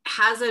 all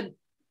has a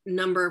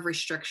number of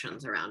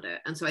restrictions around it.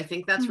 And so I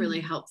think that's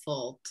really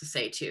helpful to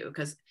say too,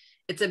 because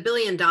it's $1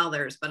 billion,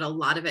 but a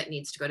lot of it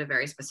needs to go to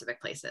very specific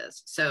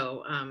places.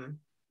 So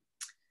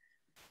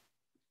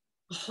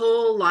a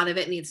whole lot of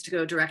it needs to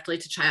go directly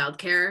to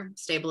childcare,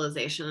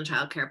 stabilization and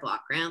childcare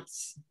block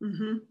grants.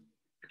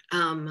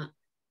 A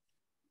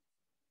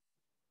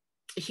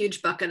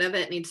huge bucket of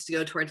it needs to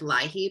go towards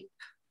LIHEAP,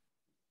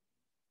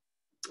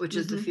 which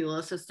is the fuel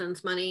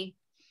assistance money.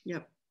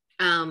 Yep.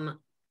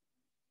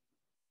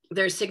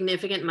 There's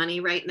significant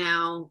money right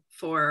now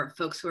for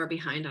folks who are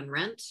behind on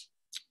rent.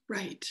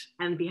 Right.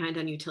 And behind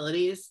on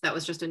utilities. That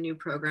was just a new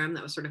program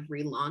that was sort of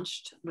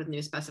relaunched with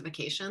new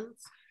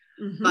specifications.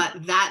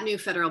 But that new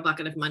federal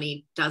bucket of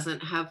money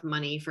doesn't have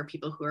money for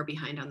people who are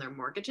behind on their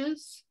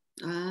mortgages.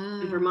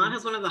 And Vermont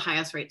has one of the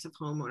highest rates of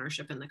home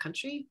ownership in the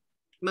country,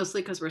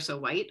 mostly because we're so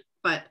white,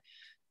 but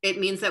it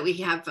means that we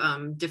have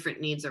different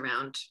needs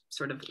around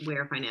sort of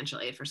where financial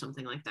aid for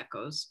something like that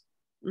goes.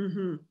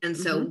 And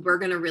so we're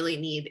going to really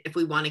need, if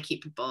we want to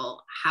keep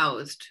people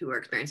housed who are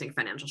experiencing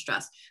financial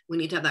stress, we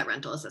need to have that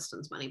rental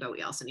assistance money, but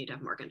we also need to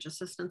have mortgage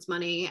assistance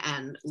money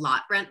and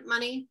lot rent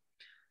money.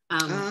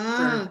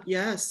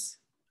 Yes.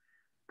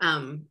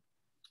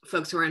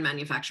 Folks who are in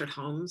manufactured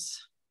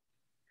homes.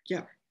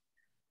 Yeah.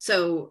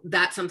 So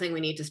that's something we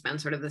need to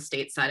spend sort of the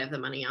state side of the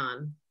money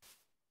on.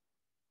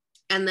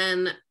 And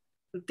then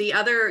the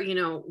other,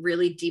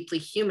 really deeply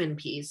human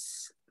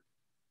piece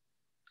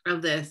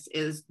of this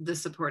is the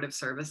supportive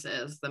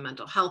services, the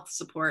mental health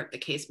support, the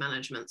case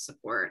management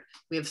support.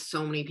 We have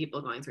so many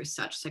people going through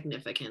such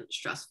significant,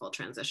 stressful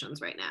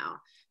transitions right now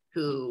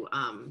who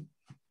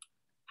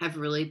have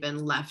really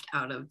been left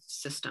out of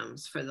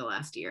systems for the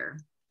last year.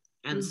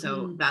 And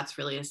so that's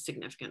really a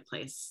significant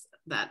place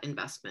that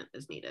investment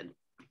is needed.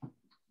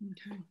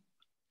 Okay.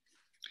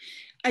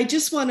 I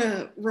just want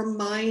to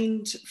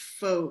remind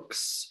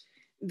folks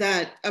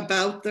that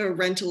about the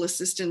rental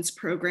assistance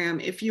program.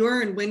 If you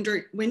are in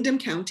Windham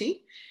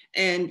County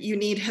and you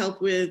need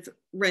help with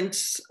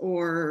rents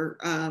or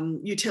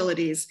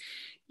utilities,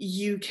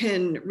 you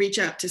can reach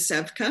out to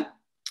SEVCA,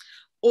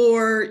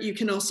 or you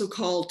can also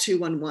call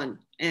 211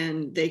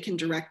 and they can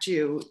direct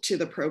you to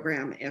the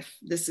program if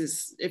this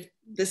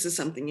is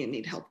something you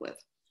need help with.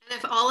 And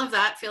if all of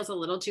that feels a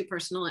little too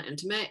personal and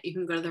intimate, you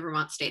can go to the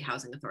Vermont State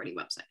Housing Authority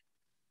website.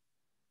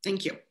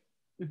 Thank you.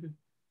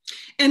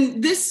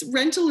 And this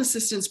rental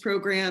assistance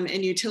program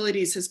and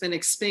utilities has been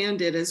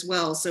expanded as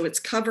well. So it's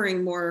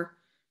covering more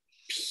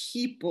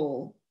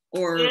people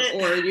or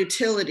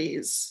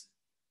utilities.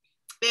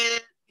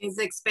 It is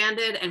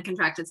expanded and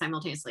contracted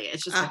simultaneously.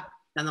 It's just like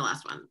than the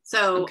last one.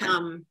 So, okay.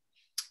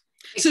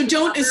 So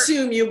don't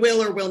assume you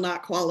will or will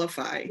not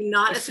qualify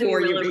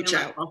before you reach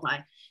out.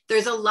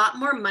 There's a lot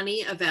more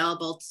money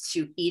available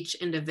to each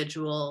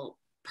individual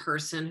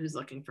person who's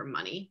looking for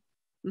money.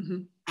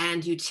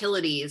 And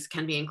utilities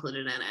can be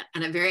included in it,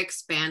 and a very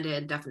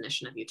expanded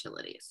definition of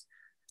utilities,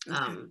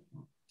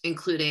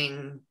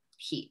 including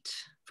heat,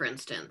 for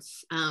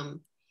instance. And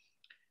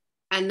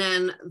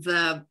then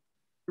the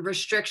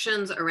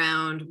restrictions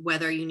around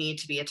whether you need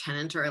to be a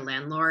tenant or a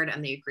landlord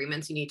and the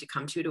agreements you need to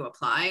come to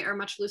apply are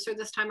much looser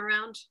this time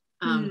around,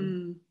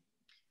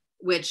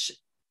 which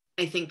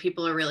I think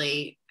people are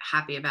really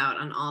happy about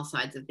on all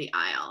sides of the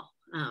aisle,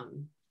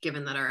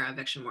 given that our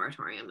eviction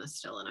moratorium is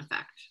still in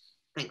effect,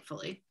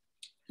 thankfully.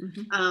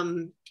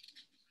 And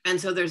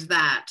so there's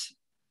that.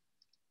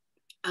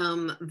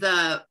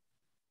 The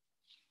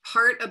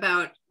part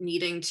about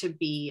needing to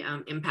be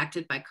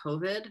impacted by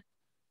COVID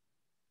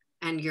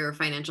and your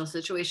financial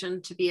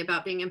situation to be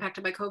about being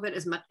impacted by COVID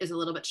is a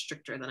little bit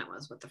stricter than it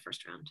was with the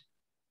first round.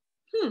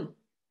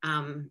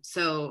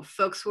 So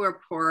folks who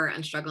are poor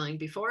and struggling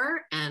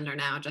before and are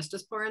now just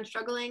as poor and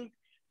struggling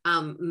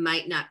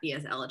might not be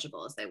as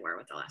eligible as they were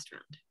with the last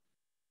round.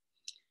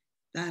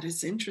 That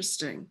is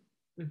interesting.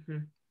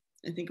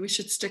 I think we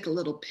should stick a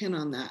little pin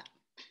on that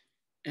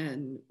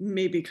and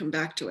maybe come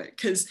back to it.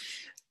 Because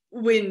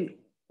when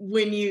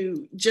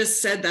you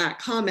just said that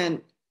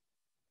comment,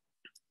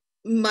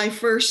 my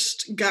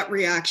first gut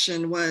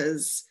reaction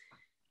was,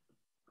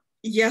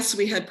 yes,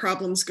 we had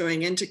problems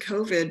going into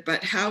COVID,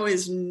 but how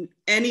is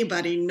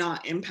anybody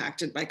not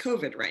impacted by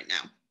COVID right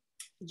now?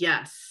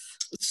 Yes.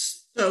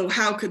 So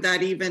how could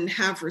that even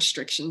have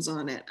restrictions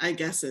on it, I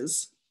guess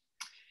is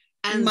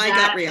my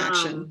gut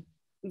reaction.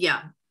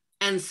 Yeah.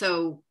 And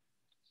so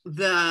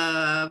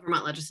the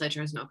Vermont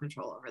Legislature has no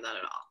control over that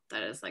at all.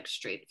 That is like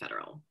straight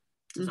federal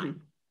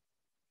design.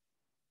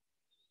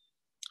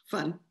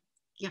 Fun.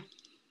 Yeah.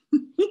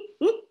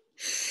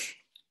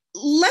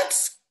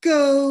 Let's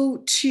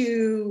go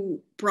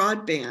to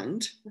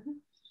broadband.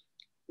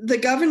 The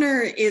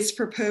governor is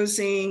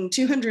proposing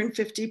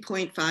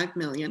 $250.5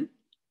 million.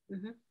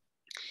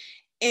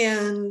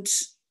 And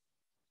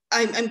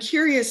I'm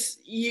curious,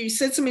 you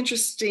said some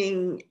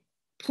interesting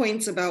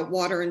points about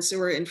water and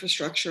sewer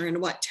infrastructure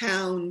and what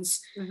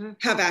towns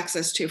have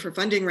access to for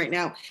funding right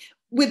now.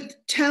 With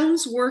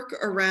towns work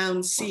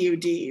around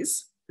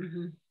CUDs,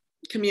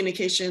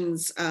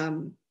 communications.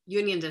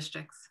 Union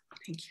districts.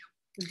 Thank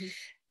you.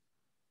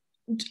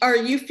 Are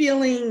you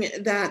feeling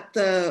that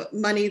the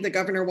money the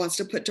governor wants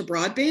to put to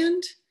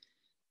broadband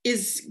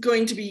is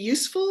going to be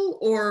useful,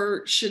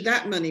 or should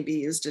that money be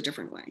used a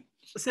different way?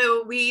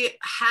 So we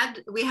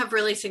have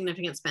really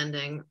significant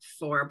spending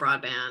for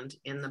broadband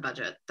in the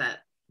budget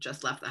that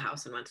just left the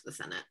House and went to the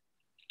Senate.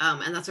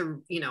 And that's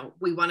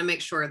we want to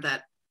make sure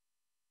that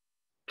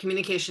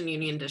communication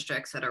union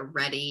districts that are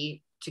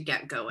ready to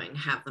get going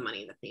have the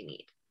money that they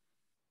need.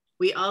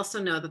 We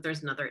also know that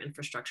there's another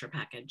infrastructure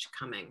package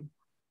coming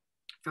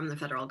from the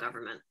federal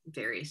government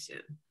very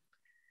soon,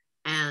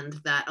 and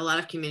that a lot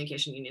of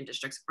communication union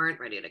districts aren't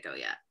ready to go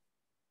yet.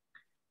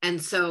 And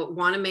so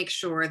want to make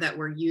sure that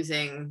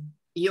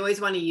you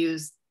always want to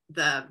use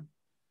the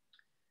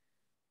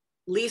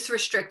least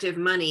restrictive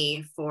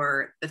money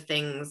for the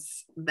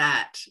things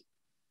that,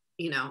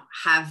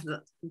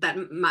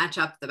 that match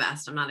up the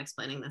best. I'm not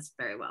explaining this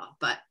very well,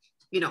 but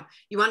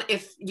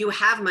if you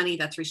have money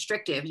that's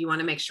restrictive, you want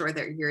to make sure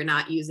that you're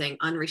not using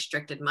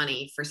unrestricted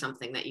money for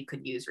something that you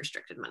could use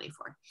restricted money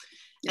for.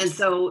 Yes. And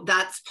so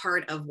that's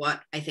part of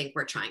what I think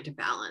we're trying to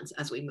balance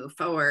as we move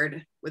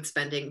forward with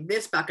spending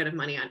this bucket of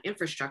money on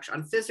infrastructure,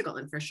 on physical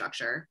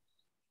infrastructure,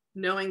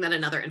 knowing that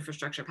another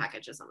infrastructure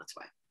package is on its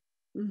way.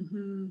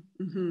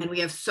 And we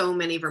have so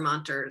many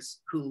Vermonters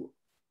who,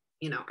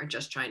 are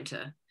just trying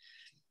to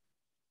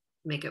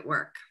make it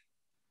work.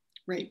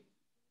 Right.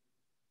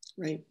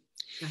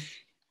 Yeah.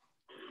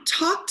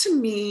 talk to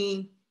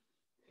me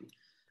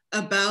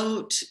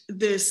about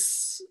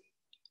this.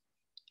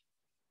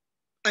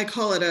 I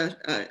call it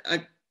a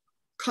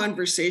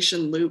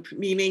conversation loop,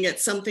 meaning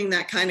it's something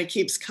that kind of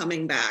keeps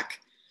coming back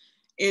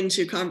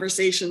into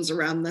conversations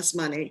around this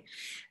money.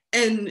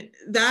 And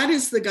that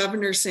is the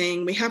governor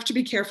saying we have to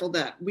be careful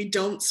that we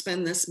don't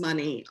spend this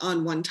money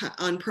on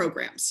on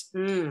programs.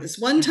 This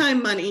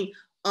one-time money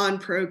on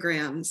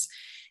programs.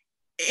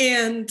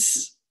 And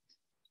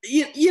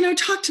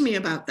talk to me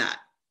about that.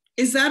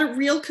 Is that a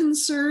real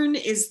concern?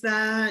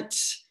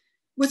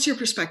 What's your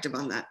perspective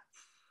on that?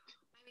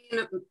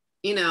 I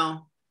mean,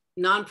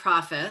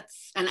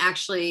 nonprofits and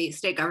actually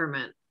state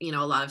government, a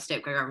lot of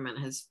state government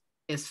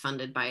is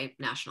funded by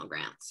national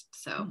grants.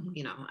 So,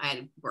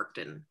 I worked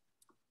in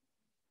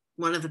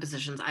one of the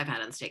positions I've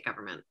had in state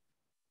government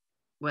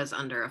was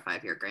under a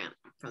 5-year grant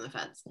from the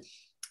feds.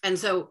 And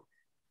so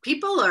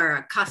people are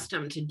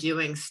accustomed to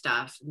doing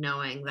stuff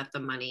knowing that the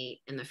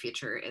money in the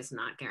future is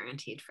not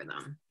guaranteed for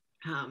them.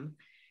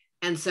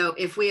 And so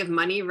if we have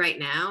money right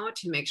now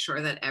to make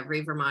sure that every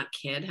Vermont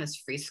kid has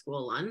free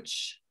school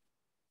lunch,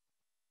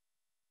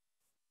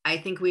 I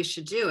think we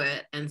should do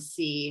it and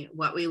see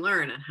what we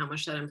learn and how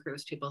much that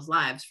improves people's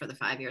lives for the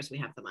 5 years we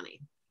have the money.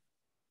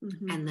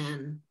 And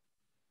then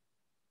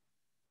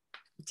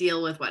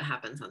deal with what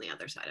happens on the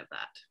other side of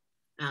that,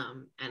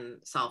 and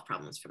solve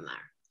problems from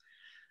there.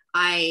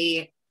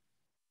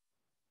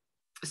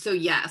 So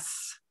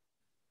yes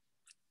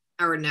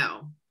or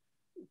no,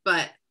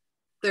 but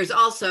there's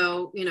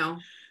also,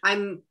 I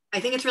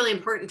think it's really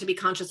important to be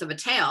conscious of a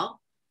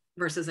tail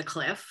versus a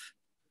cliff.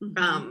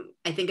 I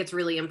think it's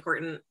really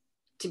important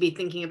to be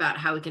thinking about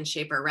how we can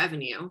shape our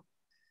revenue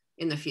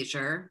in the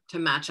future to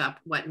match up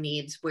what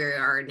needs we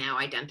are now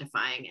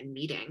identifying and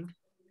meeting.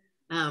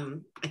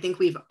 I think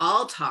we've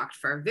all talked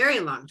for a very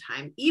long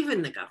time,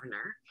 even the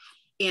governor,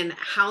 in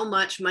how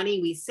much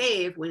money we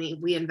save when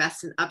we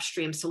invest in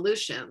upstream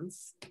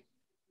solutions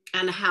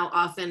and how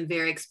often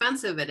very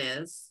expensive it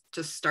is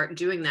to start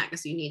doing that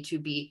because you need to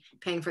be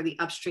paying for the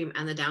upstream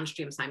and the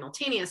downstream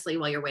simultaneously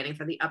while you're waiting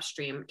for the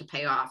upstream to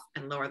pay off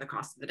and lower the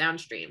cost of the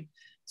downstream.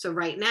 So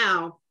right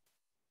now,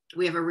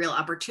 we have a real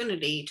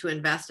opportunity to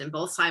invest in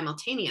both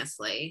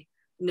simultaneously,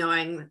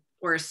 knowing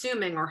or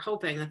assuming or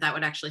hoping that that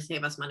would actually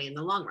save us money in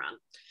the long run.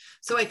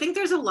 So I think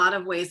there's a lot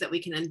of ways that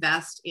we can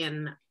invest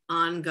in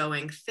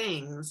ongoing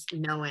things,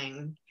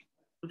 knowing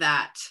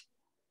that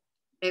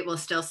it will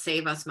still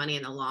save us money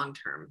in the long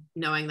term,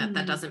 knowing that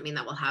that doesn't mean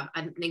that we'll have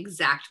an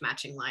exact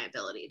matching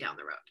liability down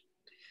the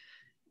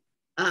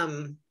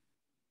road.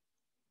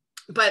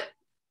 But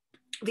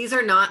these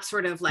are not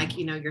sort of like,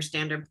 your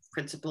standard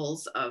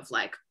principles of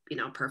like,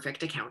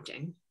 perfect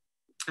accounting.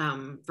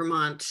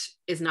 Vermont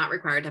is not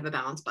required to have a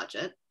balanced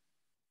budget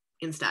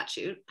in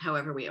statute.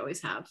 However, we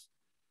always have.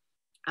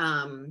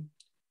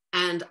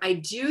 And I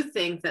do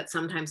think that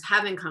sometimes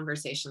having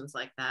conversations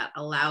like that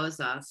allows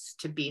us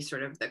to be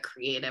sort of the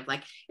creative,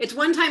 like it's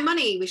one-time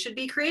money, we should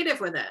be creative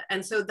with it.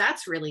 And so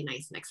that's really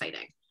nice and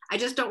exciting. I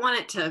just don't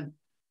want it to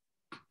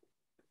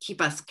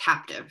keep us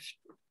captive.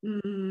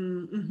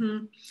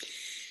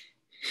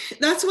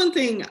 That's one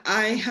thing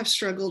I have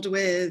struggled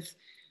with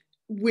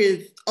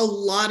a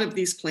lot of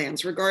these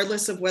plans,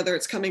 regardless of whether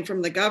it's coming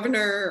from the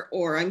governor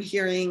or I'm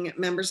hearing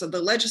members of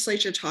the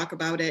legislature talk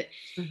about it,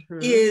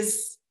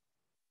 is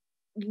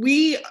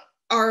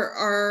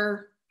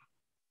our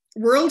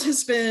world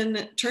has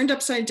been turned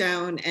upside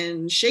down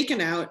and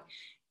shaken out,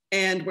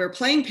 and we're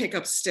playing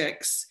pickup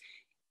sticks.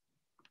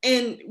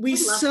 And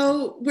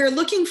we're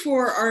looking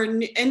for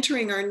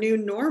entering our new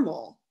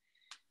normal.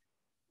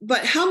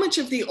 But how much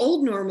of the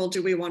old normal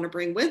do we want to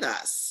bring with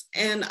us?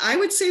 And I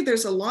would say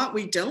there's a lot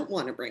we don't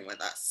want to bring with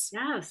us.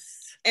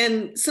 Yes.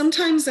 And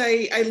sometimes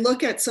I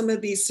look at some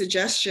of these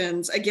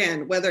suggestions,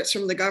 again, whether it's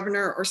from the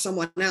governor or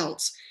someone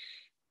else,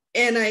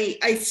 and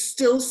I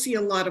still see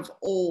a lot of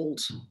old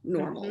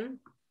normal.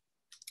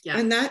 Yeah.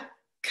 And that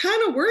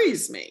kind of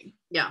worries me.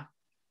 Yeah,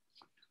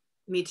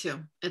 me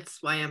too.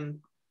 It's why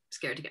I'm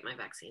scared to get my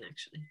vaccine,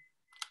 actually.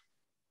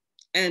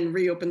 And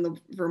reopen the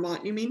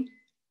Vermont, you mean?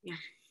 Yeah.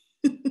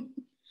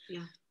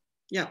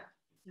 Yeah.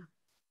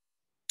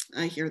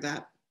 I hear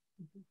that.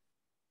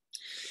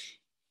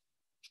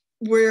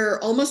 We're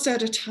almost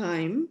out of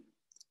time.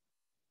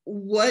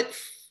 What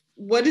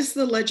is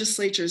the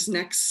legislature's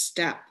next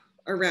step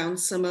around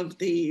some of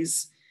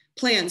these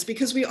plans?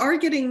 Because we are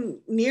getting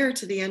near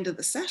to the end of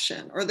the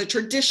session, or the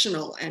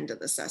traditional end of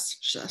the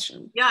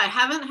session. Yeah, I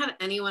haven't had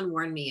anyone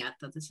warn me yet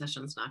that the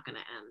session's not going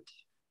to end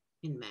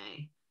in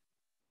May.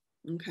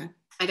 Okay.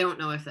 I don't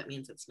know if that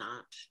means it's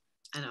not.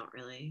 I don't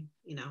really,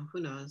 who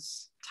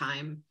knows?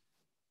 Time,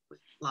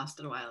 lost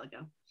it a while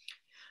ago.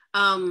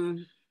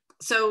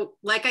 So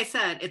like I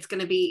said, it's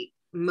going to be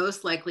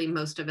most likely,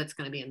 most of it's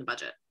going to be in the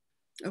budget.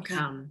 Okay.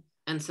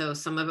 And so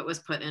some of it was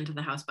put into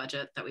the House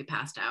budget that we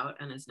passed out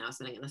and is now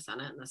sitting in the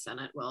Senate, and the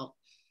Senate will,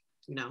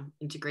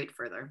 integrate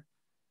further.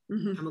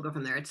 And we'll go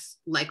from there. It's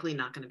likely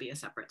not going to be a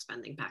separate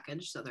spending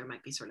package. So there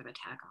might be sort of a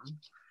tag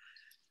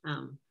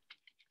on.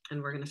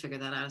 And we're going to figure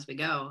that out as we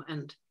go.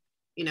 And,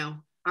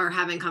 are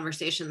having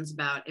conversations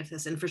about if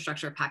this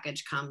infrastructure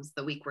package comes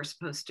the week we're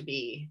supposed to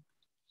be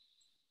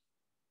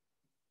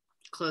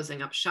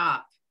closing up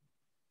shop.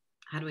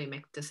 How do we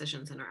make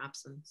decisions in our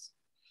absence?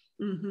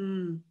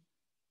 Mm-hmm.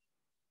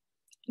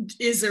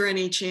 Is there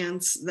any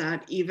chance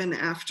that even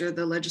after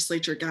the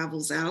legislature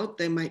gavels out,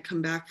 they might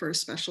come back for a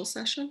special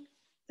session?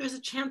 There's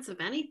a chance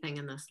of anything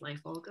in this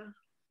life, Olga.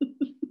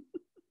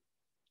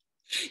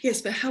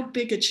 Yes, but how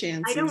big a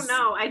chance? I don't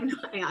know.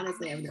 I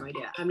honestly have no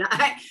idea. I'm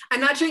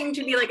not trying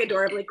to be like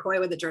adorably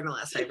coy with a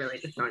journalist. I really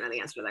just don't know the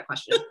answer to that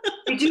question.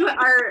 We do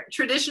our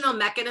traditional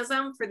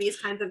mechanism for these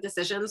kinds of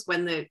decisions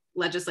when the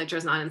legislature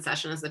is not in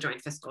session is the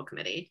Joint Fiscal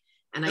Committee.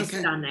 And I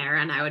sit on there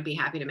and I would be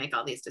happy to make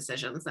all these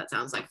decisions. That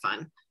sounds like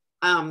fun.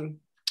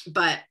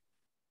 But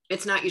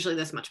it's not usually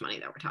this much money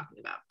that we're talking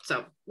about.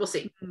 So we'll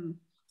see.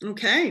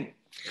 Okay.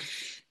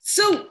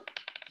 So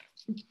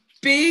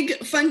big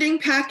funding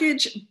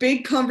package,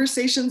 big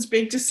conversations,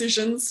 big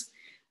decisions.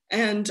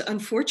 And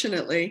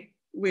unfortunately,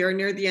 we are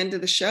near the end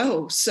of the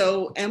show.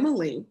 So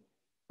Emily,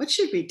 what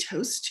should we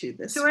toast to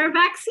this week? Our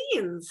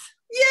vaccines.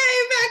 Yay,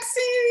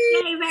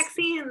 vaccines! Yay,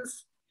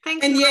 vaccines.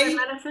 Thanks, and yay,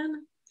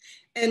 medicine.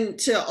 And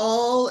to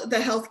all the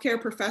healthcare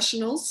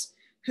professionals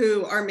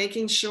who are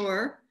making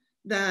sure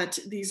that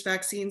these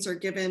vaccines are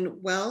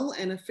given well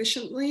and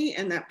efficiently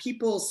and that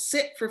people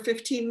sit for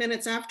 15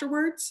 minutes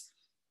afterwards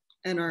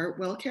and are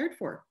well cared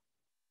for.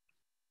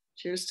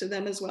 Cheers to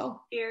them as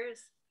well. Cheers.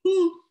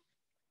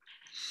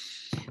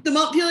 The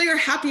Montpelier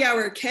Happy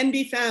Hour can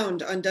be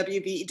found on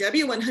WVEW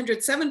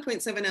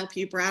 107.7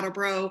 LP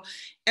Brattleboro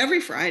every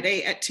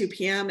Friday at 2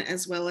 p.m.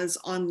 as well as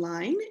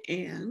online.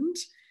 And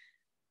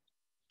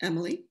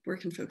Emily, where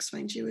can folks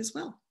find you as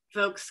well?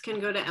 Folks can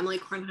go to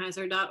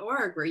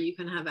emilykornheiser.org where you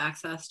can have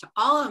access to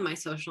all of my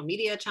social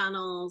media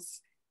channels,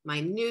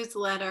 my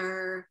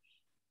newsletter,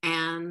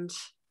 and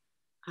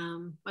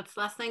what's the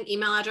last thing?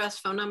 Email address,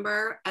 phone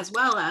number, as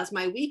well as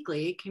my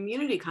weekly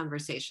community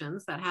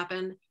conversations that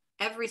happen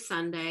every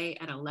Sunday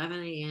at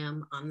 11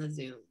 a.m. on the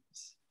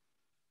Zooms.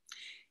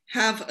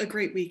 Have a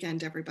great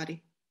weekend,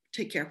 everybody.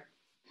 Take care.